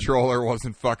whale the again. controller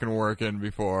wasn't fucking working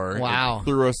before. Wow. It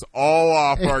threw us all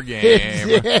off our game.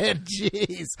 It did.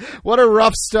 Jeez. What a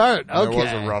rough start. Okay. It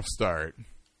was a rough start.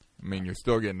 I mean, you're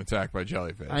still getting attacked by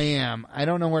jellyfish. I am. I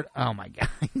don't know where. Oh, my God.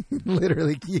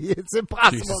 Literally, it's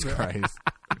impossible. Jesus Christ.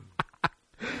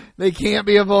 They can't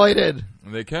be avoided.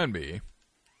 They can be.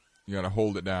 You got to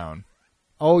hold it down.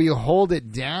 Oh, you hold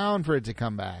it down for it to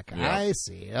come back. Yeah. I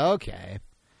see. Okay.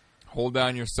 Hold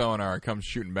down your sonar. It comes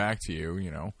shooting back to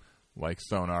you, like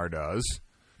sonar does.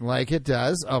 Like it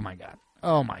does. Oh, my God.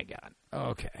 Oh, my God.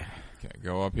 Okay. Okay,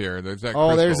 go up here. There's that Oh,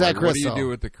 crystal. there's that Like, crystal. What do you do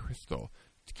with the crystal?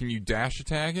 Can you dash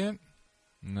attack it?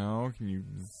 No. Can you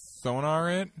sonar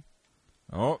it?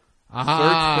 Oh.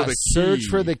 Search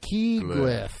for the key glyph.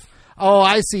 glyph. Oh,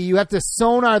 I see. You have to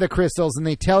sonar the crystals, and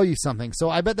they tell you something. So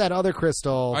I bet that other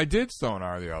crystal. I did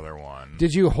sonar the other one.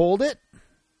 Did you hold it,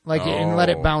 and let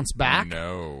it Oh, bounce back?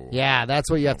 No. Yeah, that's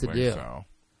what you have to Don't do. think so.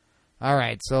 All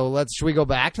right. So should we go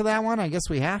back to that one? I guess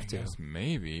we have to. Yes,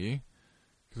 maybe.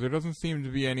 Because there doesn't seem to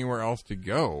be anywhere else to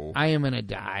go. I am gonna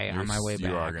die on my way back.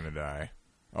 You are going to die.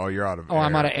 Oh, you're out of Oh, air.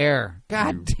 I'm out of air.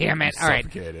 God damn it! You All right.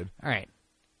 suffocated. All right.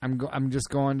 I'm just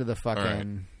going to the fucking.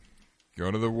 right.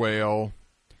 Go to the whale.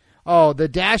 Oh, the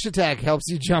dash attack helps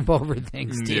you jump over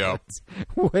things too. Yep.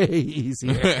 It's way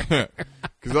easier.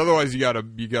 Because otherwise you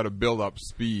gotta build up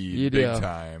speed You big do.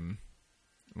 time.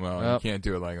 Well, Yep. you can't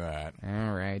do it like that.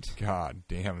 All right. God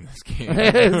damn this game.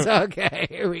 It's okay.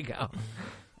 Here we go.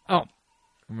 Oh,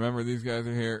 Remember, these guys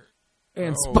are here.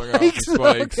 and Oh, look out for spikes.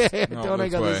 spikes. Okay, No, don't I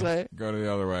go this way? Go to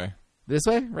the other way. This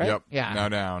way, right? Yep. Yeah. Now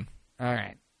down. All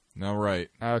right. Now right.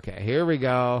 Okay. Here we go.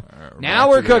 All right, Now back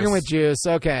we're to cooking this. with juice.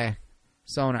 Okay.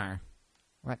 Sonar.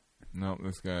 Nope,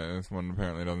 this one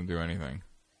apparently doesn't do anything.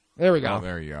 There we go. Oh,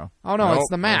 there you go. Oh, no, Nope, it's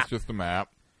the map. It's just the map.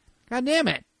 God damn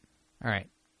it. All right.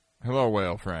 Hello,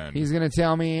 whale friend. He's going to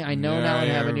tell me, I know Yeah, now what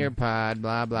you're- happened to your pod,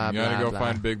 blah, blah, you blah, gotta go blah.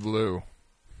 find Big Blue.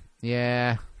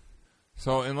 Yeah.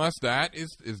 So unless that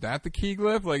is that the key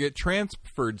glyph? Like it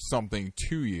transferred something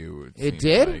to you. It seems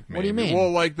did? like, What do you maybe. mean?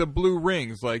 Well, like the blue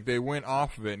rings, like they went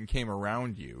off of it and came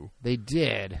around you. They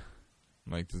did.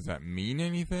 Like, does that mean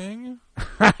anything?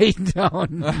 I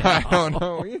don't know. I don't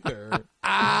know either.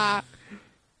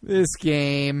 This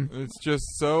game. It's just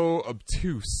so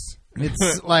obtuse.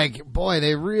 It's like, boy,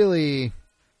 they really.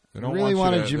 They don't Really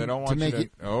want wanted you you they don't to want make you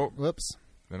it- to, Oh, Whoops.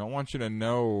 they don't want you to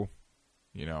know,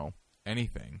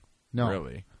 anything. No.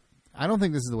 Really. I don't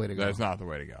think this is the way to go. That's not the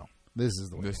way to go. This is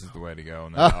the way. This is the way to go.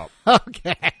 And then up.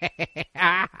 Okay.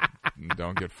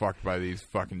 Don't get fucked by these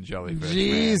fucking jellyfish.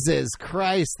 Jesus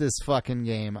Christ, this fucking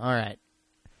game. All right.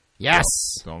 Yes.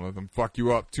 Don't let them fuck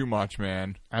you up too much,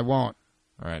 man. I won't.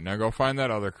 All right, now go find that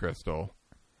other crystal.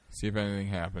 See if anything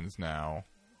happens now.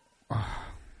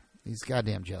 These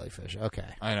goddamn jellyfish. Okay.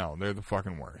 I know, they're the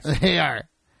fucking worst. They are.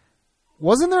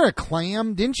 Wasn't there a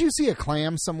clam? Didn't you see a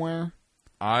clam somewhere?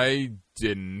 I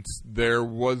didn't. There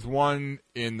was one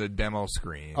in the demo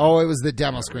screen. Oh, it was the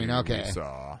demo screen. Okay. We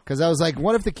saw. Because I was like,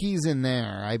 what if the key's in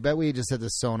there? I bet we just had to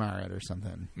sonar it or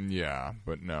something. Yeah,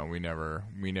 but no, we never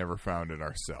found it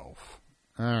ourselves.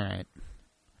 All right.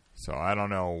 So I don't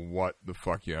know what the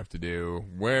fuck you have to do,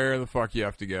 where the fuck you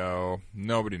have to go.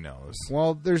 Nobody knows.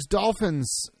 Well, there's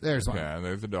dolphins. There's one. Yeah,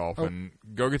 there's a dolphin.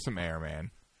 Go get some air,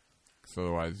 man. So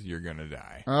otherwise, you're gonna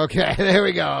die. Okay, there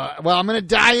we go. Well, I'm gonna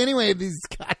die anyway of these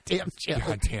goddamn jellyfish.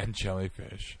 Goddamn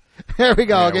jellyfish. There we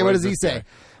go. Yeah, Okay, what does he say? say?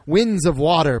 Winds of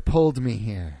water pulled me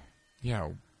here. Yeah,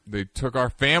 they took our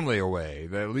family away.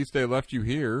 At least they left you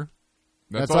here.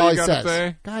 That's all you he gotta says.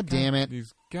 say. God damn it.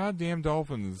 These goddamn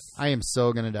dolphins. I am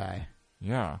so gonna die.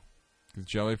 Yeah. Because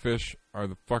jellyfish are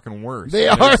the fucking worst. They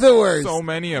are There's the worst. So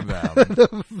many of them.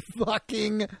 The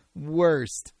fucking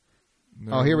worst.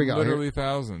 There here we go. Literally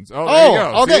thousands. Oh, there you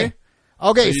go. Okay. See?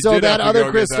 Okay, you so did that have to other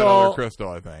go crystal. Get that other crystal,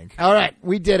 I think. All right,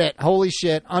 we did it. Holy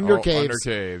shit. Under caves. Under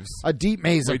caves. A deep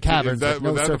maze of Wait, caverns with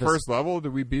no was that surface. the first level?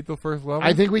 Did we beat the first level?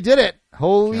 I think we did it.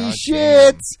 Holy God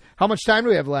shit. damn. How much time do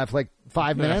we have left? Like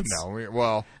 5 minutes? No.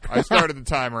 Well, I started the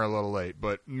timer a little late,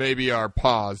 but maybe our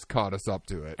pause caught us up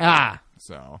to it.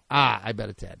 So. I bet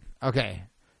it did. Okay.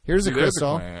 Here's a There's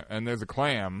crystal. clam, and there's a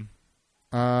clam.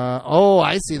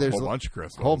 I see. There's A whole bunch of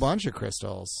crystals. whole bunch of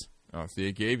crystals. Oh, see,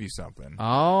 it gave you something.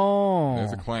 Oh.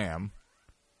 There's a clam.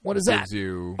 What is that? Gives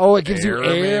you It gives you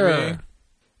air. maybe?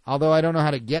 Although I don't know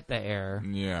how to get the air.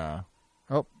 Yeah.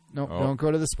 Oh, no, Oh. don't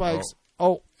go to the spikes.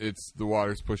 Oh, It's the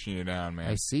water's pushing you down, man.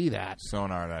 I see that.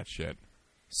 Sonar that shit.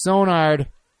 Sonard.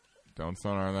 Don't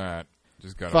sonar that.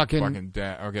 Just gotta Fucking-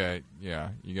 okay, yeah.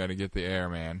 You gotta get the air,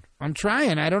 man. I'm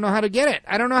trying. I don't know how to get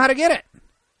it.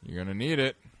 You're gonna need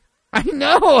it. I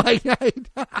know.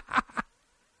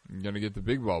 You're gonna get the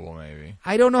big bubble, maybe.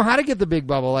 I don't know how to get the big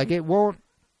bubble. Like, it won't.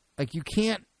 Like, you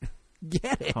can't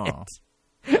get it. Huh.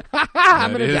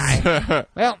 I'm going to That die. is-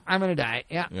 Well, I'm going to die.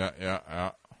 Yeah.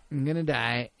 Yeah. I'm going to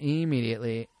die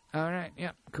immediately. All right.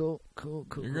 Yep. Cool.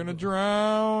 You're gonna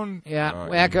drown. Yeah.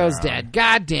 Oh, Echo's yeah. dead.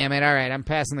 God damn it. All right. I'm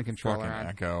passing the controller Fucking on.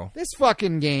 Echo. This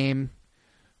fucking game.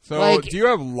 So, Like- do you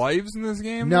have lives in this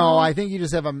game? No, though? I think you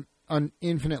just have an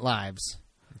infinite lives.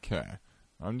 Okay.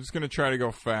 I'm just gonna try to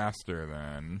go faster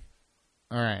then,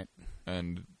 All right.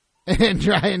 and And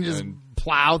try and just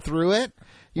plow through it.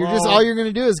 Well- All you're going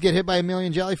to do is get hit by a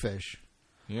million jellyfish.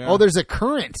 yeah. Oh, there's a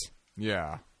current.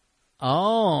 yeah.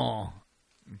 Oh.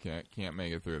 Okay, can't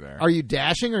make it through there. Are you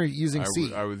dashing or using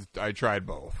C? I tried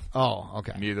both. Oh,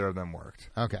 okay. Neither of them worked.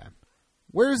 Okay.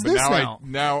 Where's But this now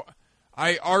now?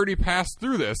 I already passed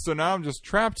through this, so now I'm just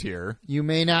trapped here You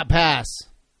may not pass.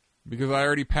 because I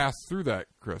already passed through that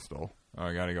crystal. Oh,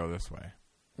 I got to go this way.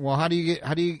 Well, how do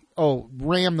you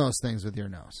ram those things with your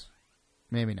nose?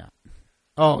 Maybe not.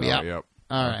 Oh, yeah. Yep.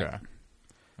 All right. Okay.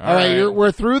 All right,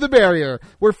 we're through the barrier.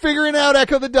 We're figuring out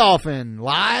Echo the Dolphin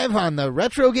live on the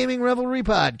Retro Gaming Revelry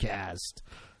podcast.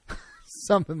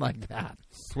 Something like that.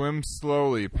 Swim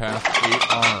slowly past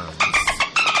 8 arms.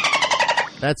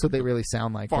 That's what they really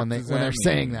sound like Fuck when does they're that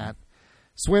saying mean? that.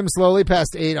 Swim slowly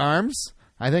past 8 arms.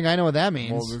 I think I know what that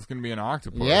means. Well, there's going to be an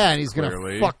octopus. Yeah, and he's going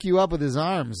clearly. to fuck you up with his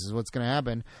arms is what's going to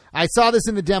happen. I saw this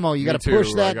in the demo. You Me got to too.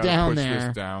 push I that gotta down push there.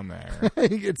 This down there.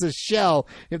 It's a shell.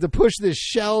 You have to push this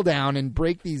shell down and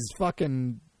break these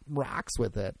fucking rocks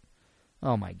with it.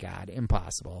 Oh my god,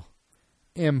 impossible.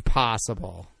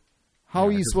 Impossible. How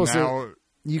are Yeah, you 'cause supposed now, to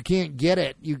You can't get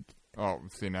it. Oh,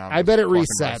 see now. I'm I just bet it fucking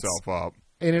resets. myself up.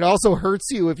 And it also hurts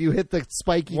you if you hit the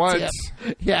spiky What?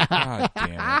 tip. Yeah. God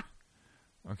damn it.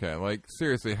 Okay, like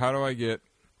seriously, how do I get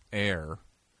air?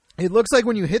 It looks like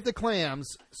when you hit the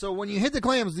clams. So when you hit the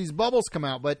clams, these bubbles come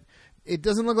out, but it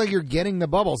doesn't look like you're getting the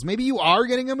bubbles. Maybe you are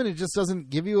getting them, and it just doesn't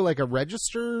give you like a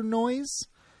register noise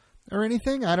or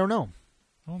anything. I don't know.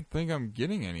 I don't think I'm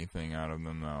getting anything out of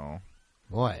them though.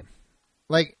 Boy,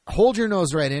 like hold your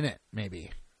nose right in it.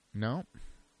 Maybe no,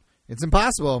 it's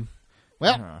impossible.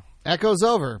 Well, Yeah. Echo's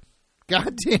over.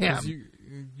 God damn.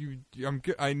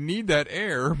 'Cause I need that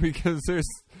air because there's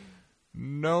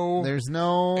no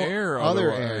Air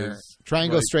other air. otherwise. Try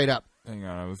and go Like- straight up. Hang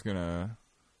on, I was gonna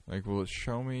will it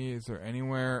show me? Is there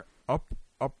anywhere up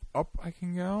I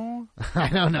can go? I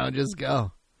don't know. Just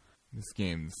go. This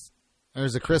game's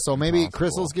There's a crystal. Maybe Impossible.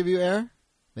 crystals give you air?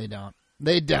 They don't.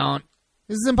 They don't.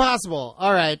 This is impossible.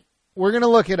 All right. We're going to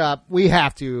look it up. We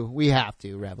have to,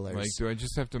 Revelers. Like, do I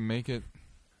just have to make it?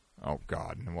 Oh,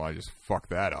 God. Well, I just fucked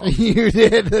that up. You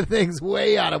did. The thing's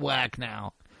way out of whack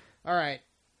now. All right.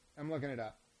 I'm looking it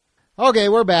up. Okay,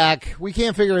 we're back. We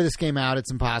can't figure this game out.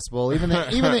 It's impossible. Even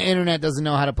the internet doesn't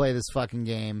know how to play this fucking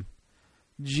game.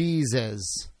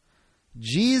 Jesus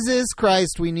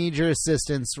Christ, we need your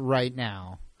assistance right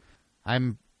now.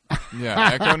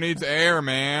 Yeah, Echo needs air,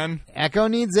 man. Echo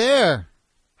needs air.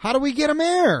 How do we get him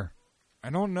air? I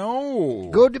don't know.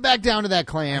 Go back down to that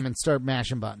clam and start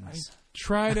mashing buttons. I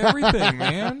tried everything,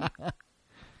 man.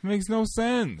 Makes no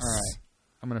sense. All right.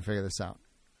 I'm going to figure this out.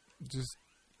 Just,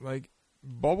 like,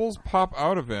 bubbles pop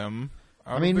out of him.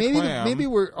 Maybe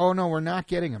we're... Oh, no, we're not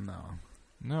getting him, though.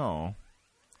 No.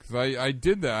 Because I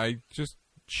did that. I just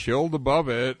chilled above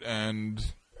it, and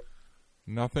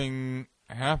nothing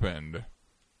happened.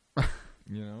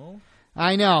 You know?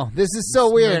 I know. This is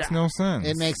so weird. It makes no sense.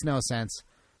 It makes no sense.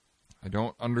 I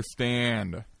don't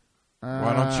understand.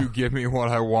 Why don't you give me what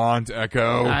I want,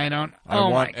 Echo? I don't... I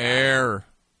want air.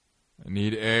 I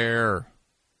need air.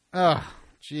 Oh,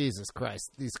 Jesus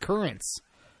Christ. These currents.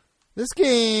 This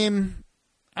game...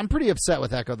 I'm pretty upset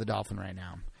with Echo the Dolphin right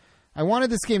now. I wanted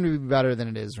this game to be better than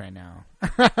it is right now.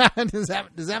 Does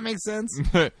that make sense?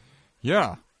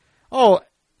 Yeah. Oh,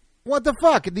 what the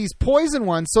fuck? These poison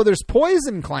ones. So there's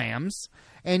poison clams,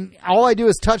 and all I do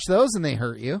is touch those and they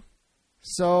hurt you.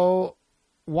 So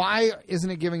why isn't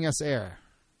it giving us air?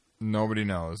 Nobody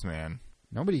knows, man.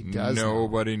 Nobody does.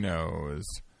 Nobody knows.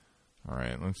 All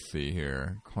right, let's see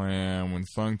here. Clam, when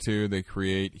sung to, they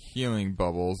create healing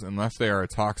bubbles, unless they are a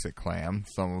toxic clam.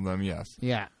 Some of them, yes.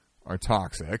 Yeah. Are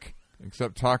toxic.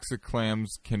 Except toxic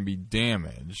clams can be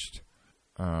damaged.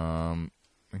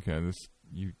 Okay,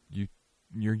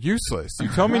 you're useless. You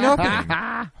tell me nothing.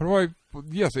 How do I...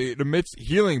 Yes, it emits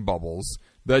healing bubbles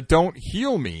that don't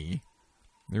heal me.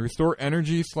 They restore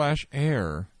energy /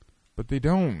 air. But they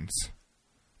don't.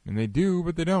 And they do,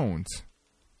 but they don't.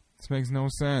 This makes no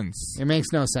sense. It makes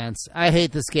no sense. I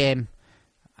hate this game.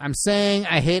 I'm saying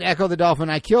I hate Echo the Dolphin.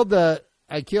 I killed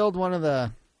one of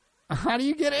the... How do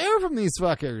you get air from these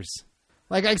fuckers?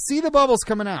 Like, I see the bubbles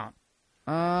coming out.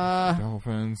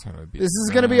 Dolphins. This is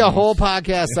going to be a whole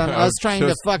podcast on us trying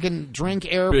to fucking drink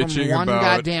air from one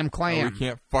goddamn clam. We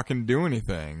can't fucking do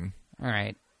anything. All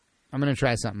right. I'm going to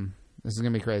try something. This is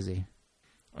going to be crazy.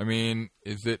 I mean,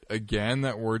 is it again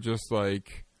that we're just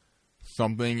like,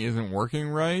 something isn't working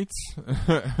right?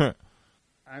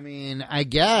 I mean, I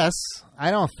guess.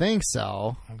 I don't think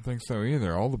so. I don't think so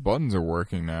either. All the buttons are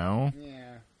working now.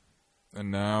 Yeah.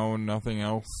 And now nothing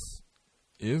else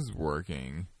is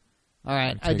working. All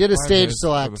right, I did a stage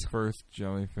select. For the first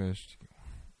jellyfish.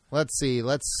 Let's see.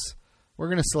 We're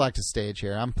going to select a stage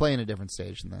here. I'm playing a different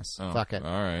stage than this. Oh, fuck it.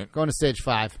 All right. Going to stage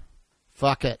 5.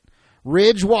 Fuck it.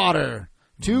 Ridgewater.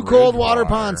 2 cold water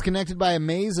ponds connected by a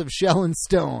maze of shell and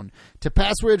stone. To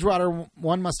pass Ridgewater,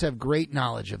 one must have great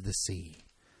knowledge of the sea.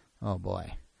 Oh,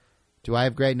 boy. Do I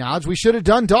have great knowledge? We should have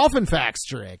done Dolphin Facts,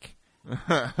 Drake.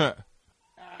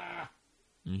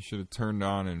 You should have turned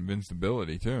on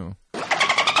invincibility, too.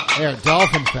 There,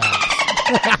 Dolphin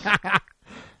Facts.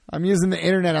 I'm using the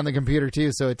internet on the computer,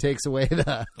 too, so it takes away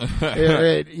the...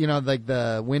 like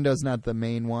the window's not the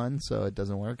main one, so it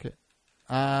doesn't work.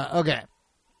 Okay.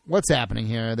 What's happening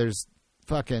here? There's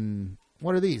fucking...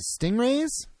 What are these? Stingrays?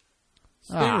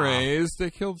 Stingrays? They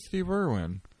killed Steve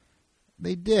Irwin.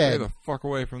 They did. Stay the fuck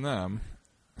away from them.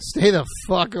 Stay the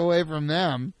fuck away from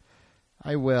them.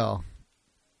 I will.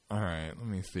 All right, let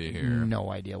me see here.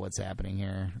 No idea what's happening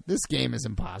here. This game is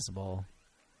impossible.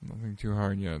 Nothing too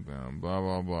hard yet, though. Blah,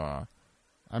 blah, blah.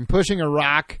 I'm pushing a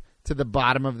rock to the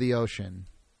bottom of the ocean.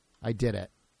 I did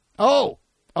it. Oh,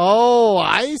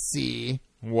 I see.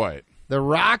 What? The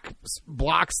rock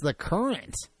blocks the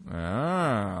current.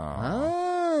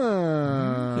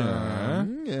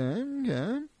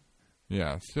 Okay.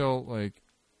 Yeah, still, like,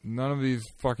 none of these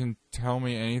fucking tell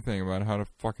me anything about how to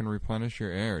fucking replenish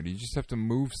your air. Do you just have to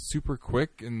move super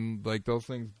quick and, like, those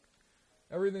things...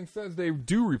 Everything says they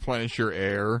do replenish your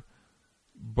air,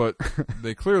 but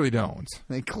they clearly don't.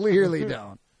 They clearly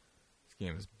don't. This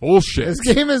game is bullshit. This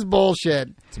game is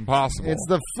bullshit. It's impossible. It's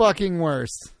the fucking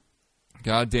worst.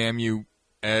 God damn you,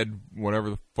 Ed, whatever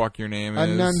the fuck your name is.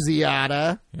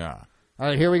 Annunziata. Yeah. All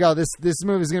right, here we go. This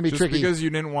move is going to be tricky. Just because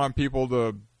you didn't want people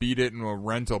to beat it in a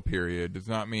rental period does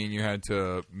not mean you had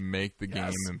to make the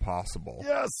game impossible.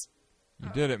 Yes. You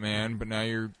did it, man, but now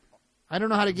you're I don't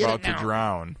know how to get about it now. to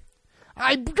drown.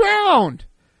 I drowned!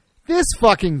 This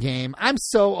fucking game. I'm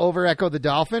so over Echo the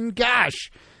Dolphin.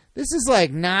 Gosh, this is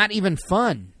like not even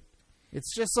fun.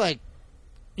 It's just like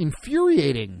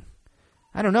infuriating.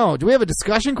 I don't know. Do we have a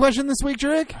discussion question this week,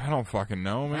 Drake? I don't fucking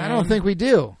know, man. I don't think we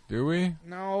do. Do we?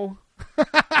 No.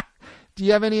 Do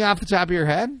you have any off the top of your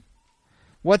head?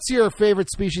 What's your favorite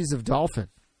species of dolphin?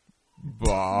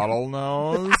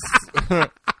 Bottlenose.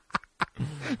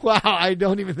 Wow, I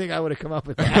don't even think I would have come up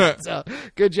with that. So,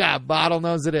 good job.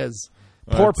 Bottlenose it is.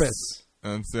 Porpoise.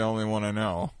 That's the only one I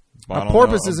know. A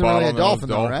porpoise isn't really a bottlenose dolphin,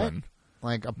 though, right?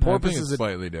 Like a porpoise is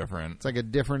slightly different. It's like a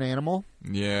different animal.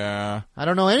 Yeah. I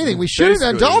don't know anything. We should have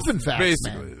done dolphin facts,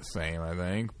 basically man. the same, I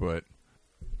think, but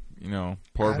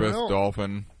porpoise,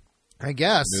 dolphin. I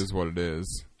guess it is what it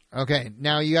is. Okay,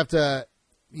 now you have to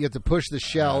push the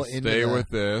shell into. Stay with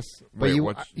this. But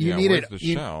Wait, you need it. The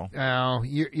shell? Oh,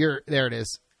 you're there. It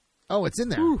is. Oh, it's in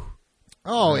there. Whew.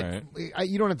 Oh, Right.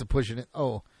 you don't have to push it.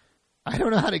 Oh, I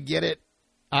don't know how to get it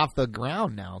off the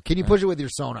ground now. Can you push it with your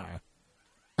sonar?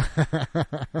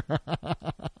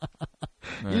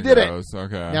 You did it.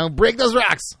 Okay. Now break those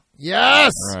rocks.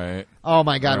 Yes. All right. Oh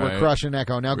my God, All we're right. crushing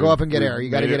Echo. Now go up and get air. You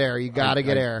got to made get it. air. You got to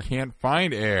get I air. Can't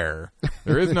find air.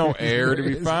 There is no air to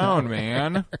be found,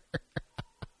 man.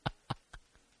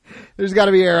 There's got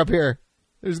to be air up here.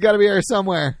 There's got to be air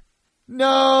somewhere.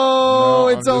 No,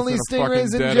 I'm it's just only in a fucking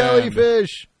stingrays and dead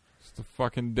jellyfish. It's a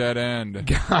fucking dead end.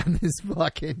 God, this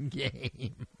fucking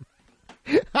game.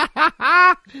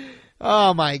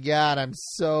 Oh my God, I'm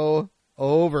so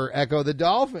over Echo the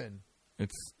Dolphin.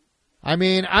 It's I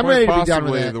mean, I'm quite ready to be done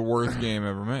with possibly it. the worst game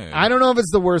ever made. I don't know if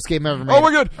it's the worst game ever made. Oh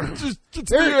my God! Just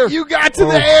There, you got to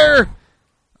Oh. the air.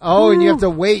 Oh, and you have to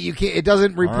wait. You can't. It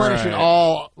doesn't replenish it right.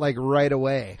 all like right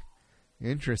away.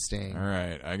 Interesting. All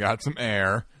right, I got some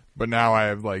air, but now I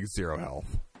have like 0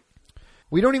 health.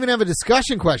 We don't even have a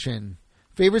discussion question.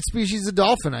 Favorite species of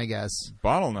dolphin, I guess.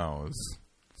 Bottlenose.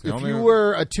 It's the If only- you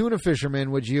were a tuna fisherman,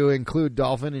 would you include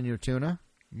dolphin in your tuna?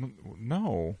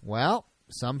 No. Well,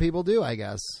 some people do, I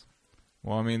guess.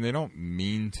 Well, I mean, they don't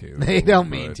mean to. They don't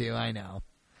but- mean to, I know.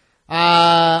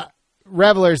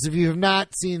 Revelers, if you have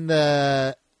not seen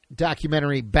the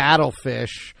documentary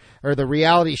Battlefish or the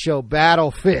reality show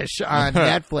Battlefish on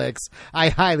Netflix, I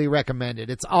highly recommend it.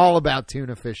 It's all about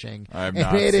tuna fishing. I have and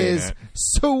not it seen is it.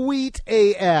 sweet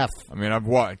AF. I mean, I've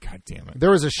watched. God damn it! There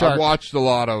was a shark. I've watched a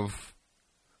lot of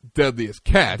Deadliest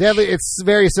Catch. It's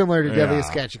very similar to Yeah.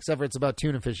 Deadliest Catch, except for it's about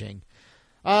tuna fishing.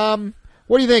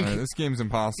 What do you think? This game's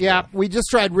impossible. Yeah, we just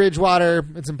tried Ridgewater.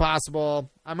 It's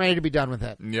impossible. I'm ready to be done with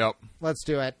it. Yep. Let's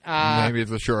do it. Maybe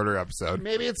it's a shorter episode.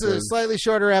 Maybe it's a slightly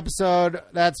shorter episode.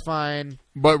 That's fine.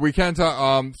 But we can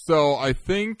talk. So I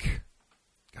think.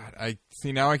 God, I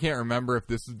see now. I can't remember if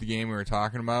this is the game we were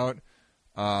talking about.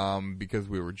 Because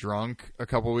we were drunk a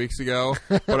couple weeks ago.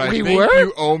 But I We think were?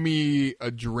 you owe me a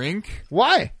drink.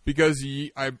 Why? Because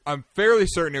I'm fairly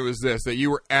certain it was this, that you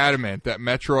were adamant that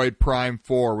Metroid Prime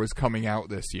 4 was coming out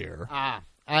this year.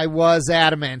 I was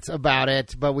adamant about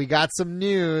it, but we got some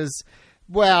news.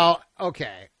 Well,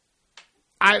 okay.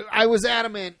 I was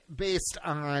adamant based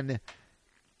on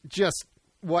just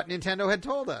what Nintendo had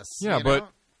told us. Yeah, you but know?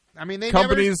 I mean, they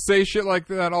companies say shit like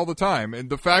that all the time. And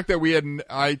the fact that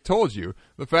I told you,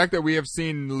 the fact that we have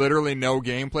seen literally no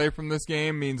gameplay from this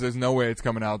game means there's no way it's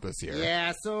coming out this year. never.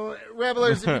 Yeah, so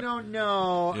Revelers, if you don't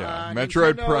know, Yeah,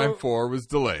 Metroid Nintendo- Prime 4 was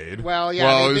delayed. Well, yeah,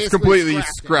 Well, they it was basically completely scrapped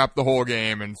it. scrapped the whole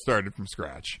game and started from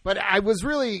scratch. But it was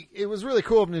really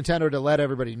cool of Nintendo to let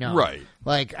everybody know. Right.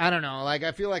 Like, I don't know. Like,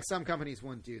 I feel like some companies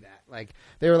wouldn't do that. Like,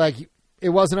 they were like, it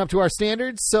wasn't up to our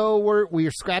standards, so we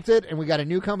scrapped it, and we got a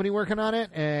new company working on it,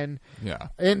 and Yeah.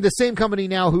 the same company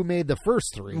now who made the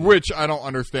first three. Which I don't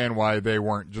understand why they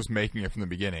weren't just making it from the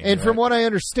beginning. And from what I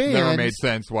understand, never made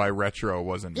sense why Retro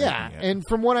wasn't yeah, making it. and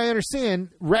from what I understand,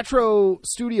 Retro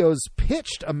Studios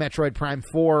pitched a Metroid Prime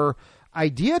 4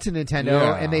 idea to Nintendo,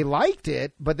 Yeah. and they liked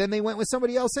it, but then they went with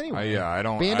somebody else anyway. I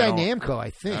don't. Bandai Namco, I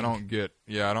think. I don't get.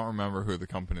 Yeah, I don't remember who the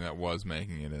company that was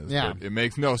making it is. Yeah. But it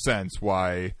makes no sense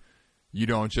why you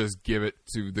don't just give it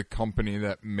to the company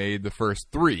that made the first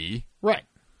three. Right.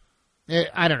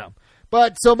 I don't know.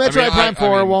 But so Metroid Prime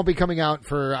 4 I mean- won't be coming out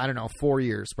for, 4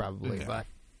 years probably, Yeah. but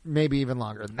maybe even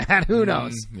longer than that. Who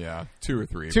knows? Yeah, 2 or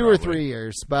 3. 2 or 3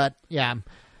 years, but yeah.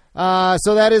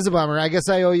 So that is a bummer. I guess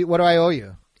I owe you. What do I owe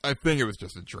you? I think it was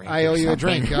just a drink. I or owe you a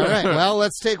something. drink. All right. Well,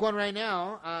 let's take one right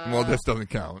now. Well, this doesn't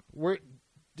count.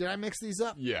 Did I mix these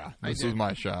up? Yeah, I this did. was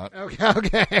my shot.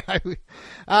 Okay.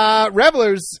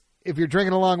 Revelers, if you're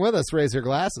drinking along with us, raise your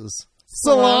glasses.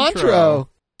 Cilantro.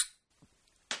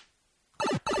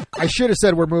 I should have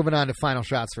said we're moving on to final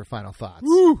shots for final thoughts.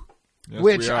 Woo! Yes,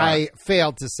 Which we are. I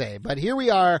failed to say. But here we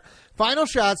are. Final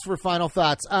shots for final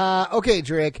thoughts. Okay,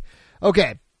 Drake.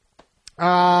 Okay.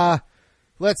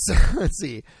 Let's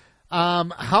see.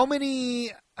 How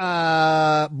many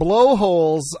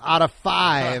blowholes out of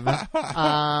 5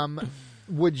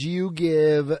 would you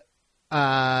give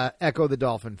Echo the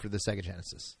Dolphin for the Sega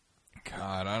Genesis?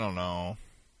 God, I don't know.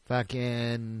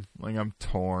 Fucking... Like, I'm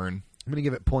torn. I'm going to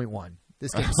give it 0.1.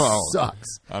 This game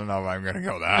sucks. I don't know if I'm going to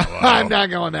go that low. I'm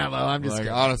not going that low. I'm just like,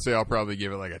 kidding. honestly, I'll probably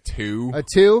give it like a 2. A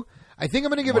 2? I think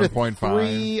I'm going to give it a 1.5,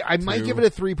 3. I might 2. give it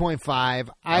a 3.5.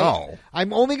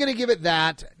 I'm only going to give it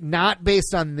that not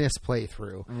based on this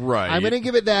playthrough. Right. I'm going to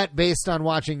give it that based on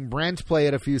watching Brent play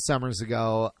it a few summers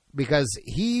ago because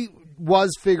he was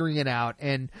figuring it out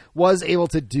and was able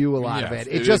to do a lot of it.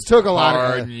 It just took a lot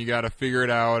of... and you got to figure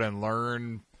it out and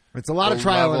learn... It's a lot of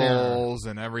trial and error.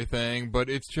 And everything, but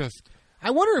it's just... I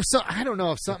wonder if I don't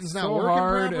know if something's not working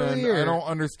hard, properly. And I don't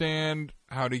understand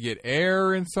how to get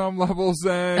air in some levels.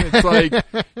 Then it's like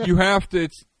you have to.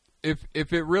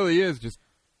 If it really is just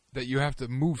that you have to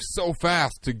move so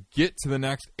fast to get to the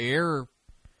next air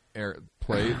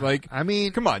plate. Like, I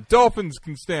mean, come on, dolphins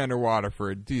can stay underwater for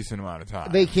a decent amount of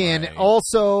time. They can. Like,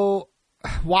 also,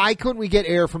 why couldn't we get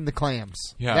air from the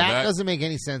clams? Yeah, that doesn't make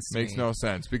any sense to makes me. no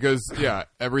sense because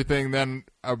everything. Then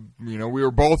we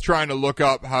were both trying to look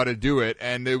up how to do it,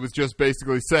 and it was just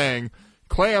basically saying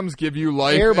clams give you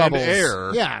life air and bubbles.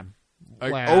 air. Yeah.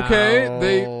 Like, well,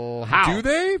 okay, how? do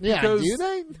they? Yeah, Because do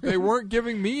they? They weren't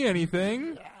giving me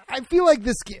anything. I feel like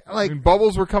this, I mean,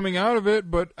 bubbles were coming out of it,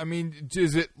 but I mean,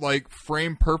 is it like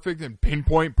frame perfect and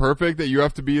pinpoint perfect that you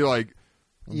have to be like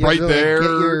right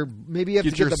there? Maybe you have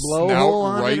to get the snout blowhole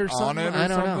on right it or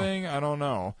something. I don't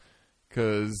know.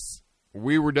 Because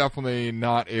we were definitely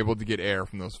not able to get air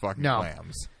from those fucking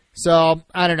clams. So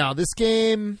I don't know. This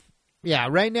game,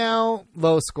 right now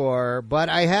low score, but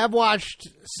I have watched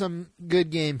some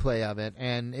good gameplay of it,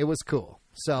 and it was cool.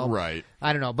 So right,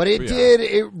 I don't know, but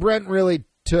Brent really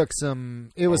took some.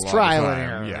 It was trial and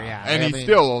error. Yeah, and he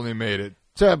still only made it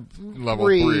to level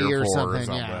 3 or 4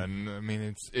 something. I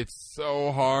mean, it's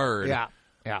so hard. Yeah.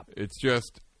 It's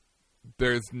just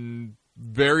there's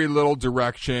very little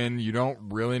direction. You don't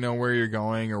really know where you're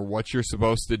going or what you're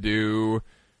supposed to do.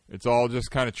 It's all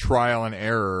just kind of trial and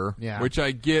error, which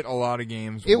I get a lot of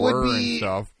games and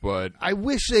stuff, but I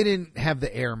wish they didn't have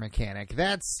the air mechanic.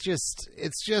 It's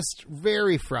just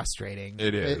very frustrating.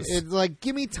 It is. It's like,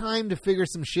 give me time to figure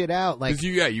some shit out. Like,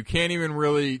 because you can't even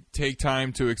really take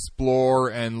time to explore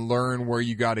and learn where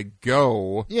you got to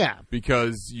go. Yeah,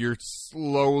 because you're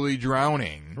slowly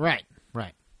drowning. Right.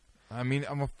 I mean,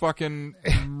 I'm a fucking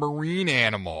marine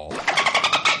animal.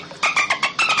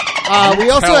 We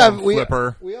also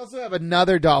have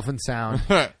another dolphin sound.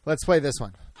 Let's play this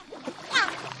one.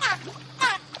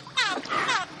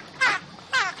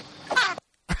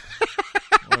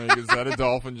 Like, is that a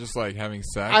dolphin just like having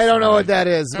sex? I don't know what that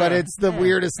is, but it's the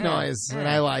weirdest noise, and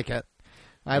I like it.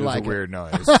 It's a weird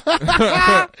noise.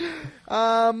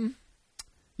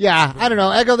 Yeah, I don't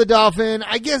know. Echo the Dolphin.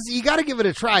 I guess you got to give it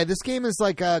a try. This game is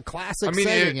like a classic. I mean,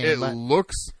 Sega game. It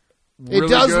looks. Really it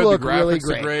does good. look the graphics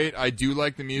really are great. I do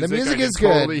like the music. The music I is can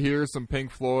totally good. hear some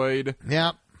Pink Floyd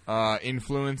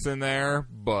influence in there,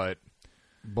 but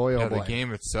boy, oh boy, the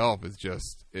game itself is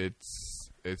just it's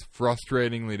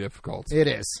frustratingly difficult. It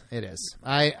is.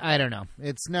 I don't know.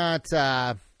 It's not.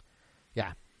 I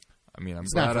mean, I'm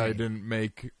glad I didn't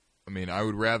make. I mean, I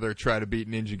would rather try to beat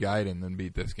Ninja Gaiden than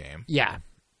beat this game. Yeah.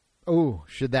 Oh,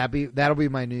 should that be? That'll be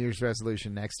my New Year's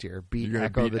resolution next year. Beat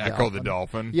Echo the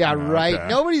Dolphin. Yeah, right. Okay.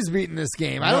 Nobody's beaten this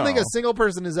game. I don't think a single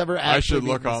person has ever. I should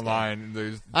look online.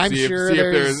 There's if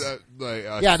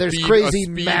there's crazy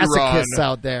masochists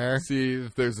out there. See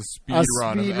if there's a speed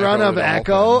run of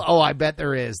Echo. Oh, I bet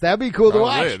there is. That'd be cool to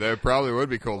watch. That probably would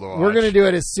be cool to watch. We're gonna do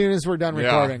it as soon as we're done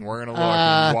recording. We're gonna look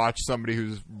and watch somebody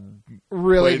who's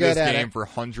really played good this at game it for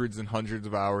hundreds and hundreds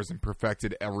of hours and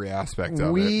perfected every aspect of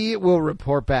it. We will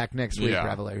report back next week,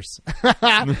 Revelers.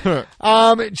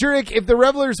 Jurek, if the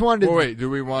Revelers wanted to... wait, do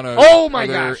we want to... Oh, my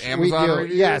gosh. Amazon we do.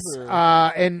 reviews, yes. Or?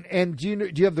 And do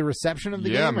you have the reception of the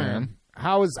game? Yeah, man.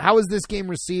 How is this game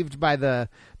received by the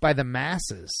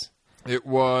masses? It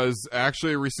was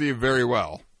actually received very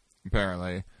well,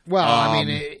 apparently. Well, I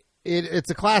mean... It's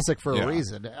a classic for a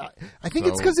reason. I think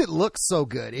it's because it looks so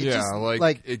good. It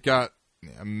it got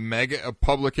a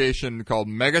publication called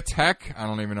Megatech. I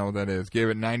don't even know what that is. Gave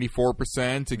it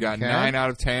 94%. It got 9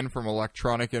 out of 10 from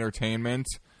Electronic Entertainment.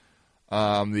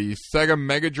 The Sega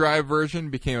Mega Drive version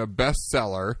became a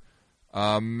bestseller.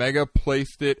 Mega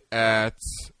placed the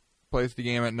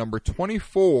game at number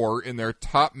 24 in their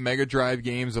top Mega Drive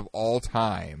games of all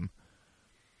time.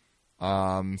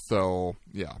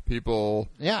 People.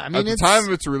 Yeah, I mean, at the time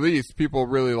of its release, people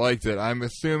really liked it. I'm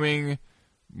assuming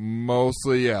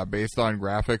mostly, based on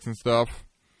graphics and stuff.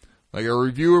 Like a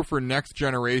reviewer for Next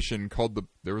Generation called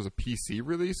there was a PC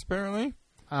release apparently.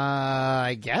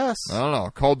 I guess. I don't know.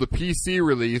 Called the PC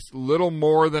release little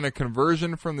more than a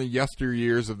conversion from the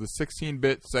yesteryears of the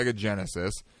 16-bit Sega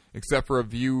Genesis, except for a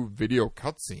few video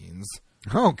cutscenes.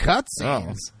 Oh, cutscenes.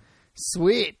 Oh.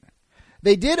 Sweet.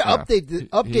 They did update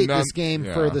this game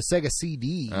yeah. for the Sega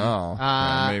CD. Oh,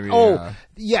 maybe.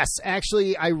 Yes,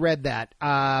 actually, I read that.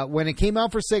 When it came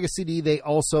out for Sega CD, there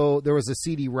was a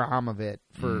CD-ROM of it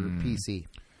for PC.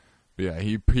 Yeah,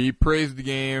 he praised the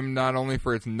game not only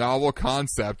for its novel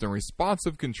concept and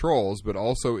responsive controls, but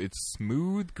also its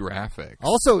smooth graphics.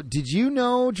 Also, did you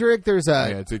know, Drake,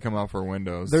 it did come out for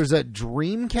Windows. There's a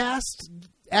Dreamcast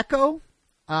Echo?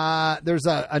 There's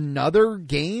another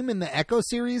game in the Echo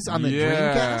series on the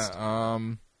Dreamcast. I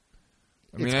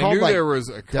knew there was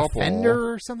a couple.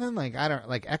 Defender or something like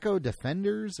Echo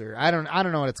Defenders or I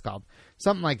don't know what it's called,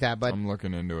 something like that. But I'm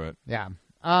looking into it. Yeah.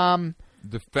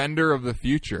 Defender of the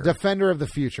Future. Defender of the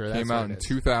Future. That's came out in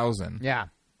 2000. Yeah.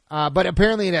 But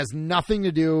apparently it has nothing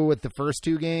to do with the first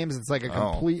two games. It's like a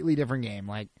completely different game.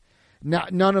 Like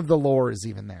none of the lore is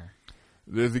even there.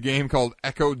 There's a game called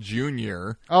Echo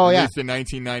Junior. Oh, yeah. Released in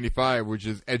 1995, which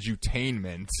is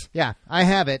edutainment. Yeah, I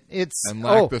have it. And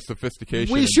lack the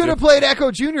sophistication. We should have played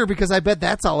Echo Junior because I bet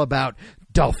that's all about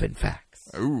dolphin facts.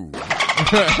 Ooh.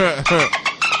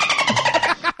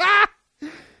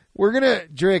 We're going to,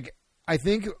 Drake, I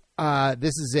think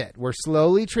this is it. We're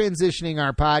slowly transitioning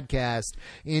our podcast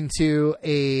into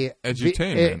a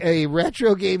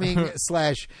retro gaming /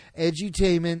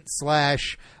 edutainment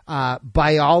 /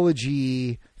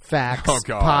 biology facts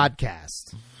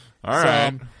podcast. All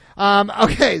right.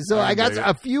 Okay, so I got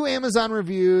a few Amazon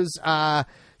reviews.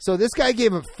 So this guy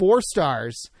gave it 4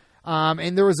 stars.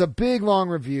 And there was a big long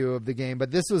review of the game,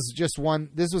 but this was just one.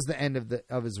 This was the end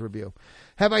of his review.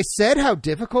 Have I said how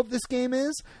difficult this game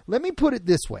is? Let me put it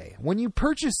this way. When you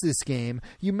purchase this game,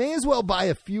 you may as well buy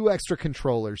a few extra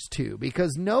controllers too,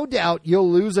 because no doubt you'll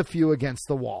lose a few against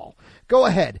the wall. Go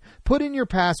ahead, put in your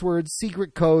passwords,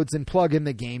 secret codes, and plug in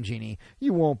the Game Genie.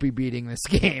 You won't be beating this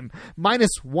game.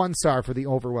 -1 star for the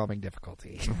overwhelming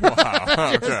difficulty.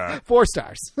 Wow. Okay. 4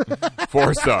 stars.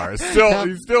 4 stars.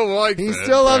 He still likes it. He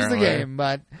still loves the game,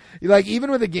 but like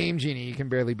even with a Game Genie, you can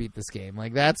barely beat this game.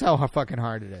 Like that's how fucking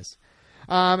hard it is.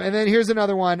 And then here's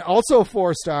another one, also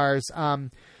 4 stars.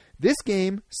 This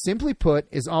game, simply put,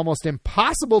 is almost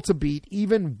impossible to beat,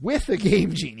 even with a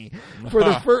Game Genie. For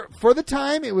the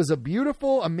time, it was a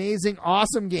beautiful, amazing,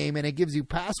 awesome game, and it gives you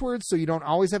passwords so you don't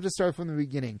always have to start from the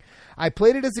beginning. I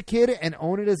played it as a kid and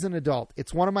own it as an adult.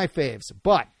 It's one of my faves,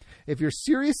 but if you're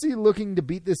seriously looking to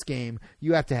beat this game,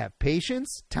 you have to have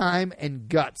patience, time, and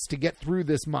guts to get through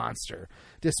this monster.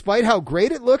 Despite how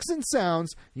great it looks and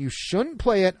sounds, you shouldn't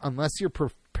play it unless you're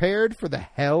prepared for the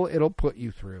hell it'll put you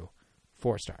through.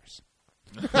 4 stars.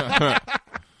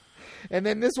 And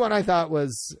then this one I thought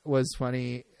was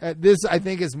funny. This, I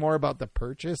think, is more about the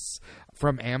purchase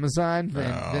from Amazon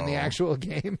than the actual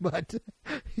game. But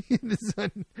this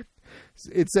one,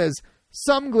 it says,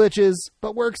 some glitches,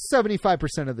 but works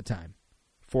 75% of the time.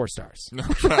 4 stars.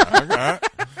 Okay. All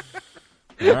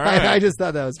right. I just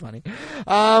thought that was funny.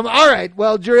 All right.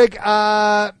 Well,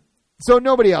 Jurek, so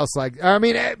nobody else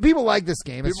people like this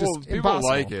game. It's just impossible. People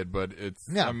like it, but it's,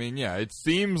 it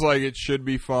seems like it should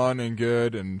be fun and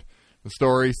good, and the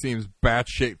story seems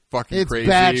batshit fucking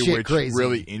crazy, which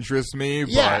really interests me,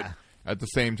 but at the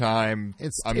same time,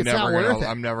 I'm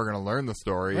never gonna learn the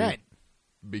story. Right.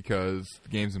 Because the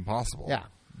game's impossible. Yeah.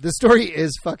 The story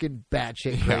is fucking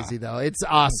batshit crazy, though. It's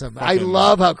awesome. I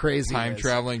love how crazy it is.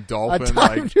 Time-traveling dolphin,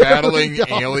 battling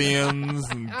aliens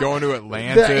and going to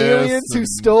Atlantis. The aliens who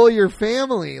stole your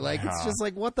family. It's just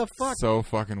like, what the fuck? So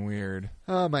fucking weird.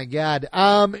 Oh, my God.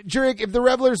 Jurek, if the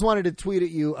Revelers wanted to tweet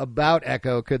at you about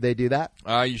Echo, could they do that?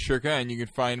 You sure can. You can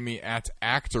find me at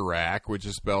Actorak, which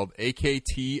is spelled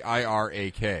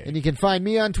AKTIRAK. And you can find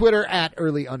me on Twitter at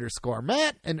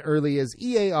early_Matt, and early is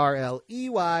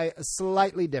EARLEY,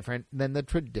 slightly different than the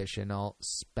traditional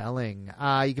spelling.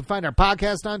 You can find our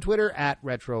podcast on Twitter at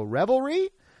Retro Revelry.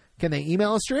 Can they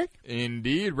email us, Rick?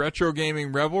 Indeed,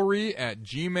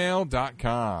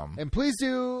 retrogamingrevelry@gmail.com. And please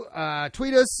do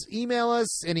tweet us, email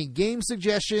us, any game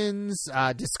suggestions,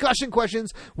 discussion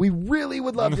questions. We really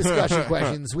would love discussion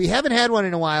questions. We haven't had one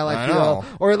in a while, I feel.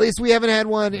 Or at least we haven't had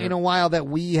one in a while that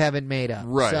we haven't made up.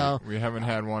 Right. So, we haven't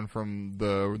had one from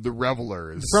the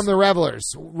Revelers. From the Revelers.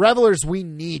 Revelers, we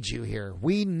need you here.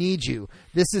 We need you.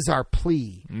 This is our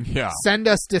plea. Yeah. Send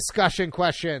us discussion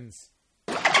questions.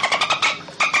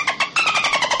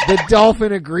 The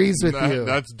dolphin agrees with you.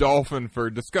 That's dolphin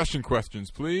for discussion questions,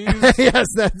 please. Yes,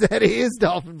 that is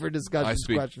dolphin for discussion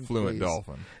questions. I speak fluent please.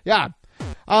 dolphin. Yeah.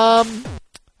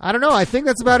 I don't know. I think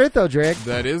that's about it, though, Drake.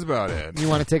 That is about it. You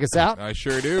want to take us out? I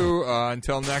sure do.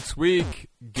 Until next week,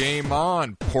 game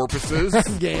on, porpoises.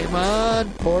 Game on,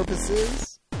 porpoises.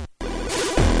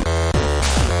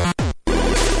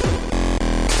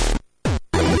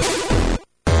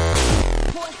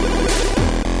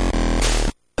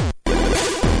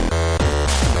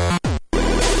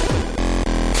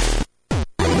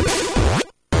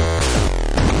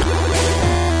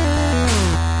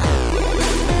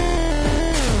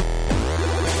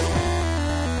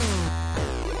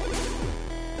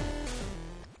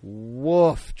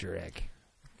 Woof, Drake.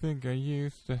 I think I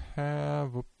used to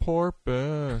have a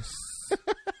porpoise.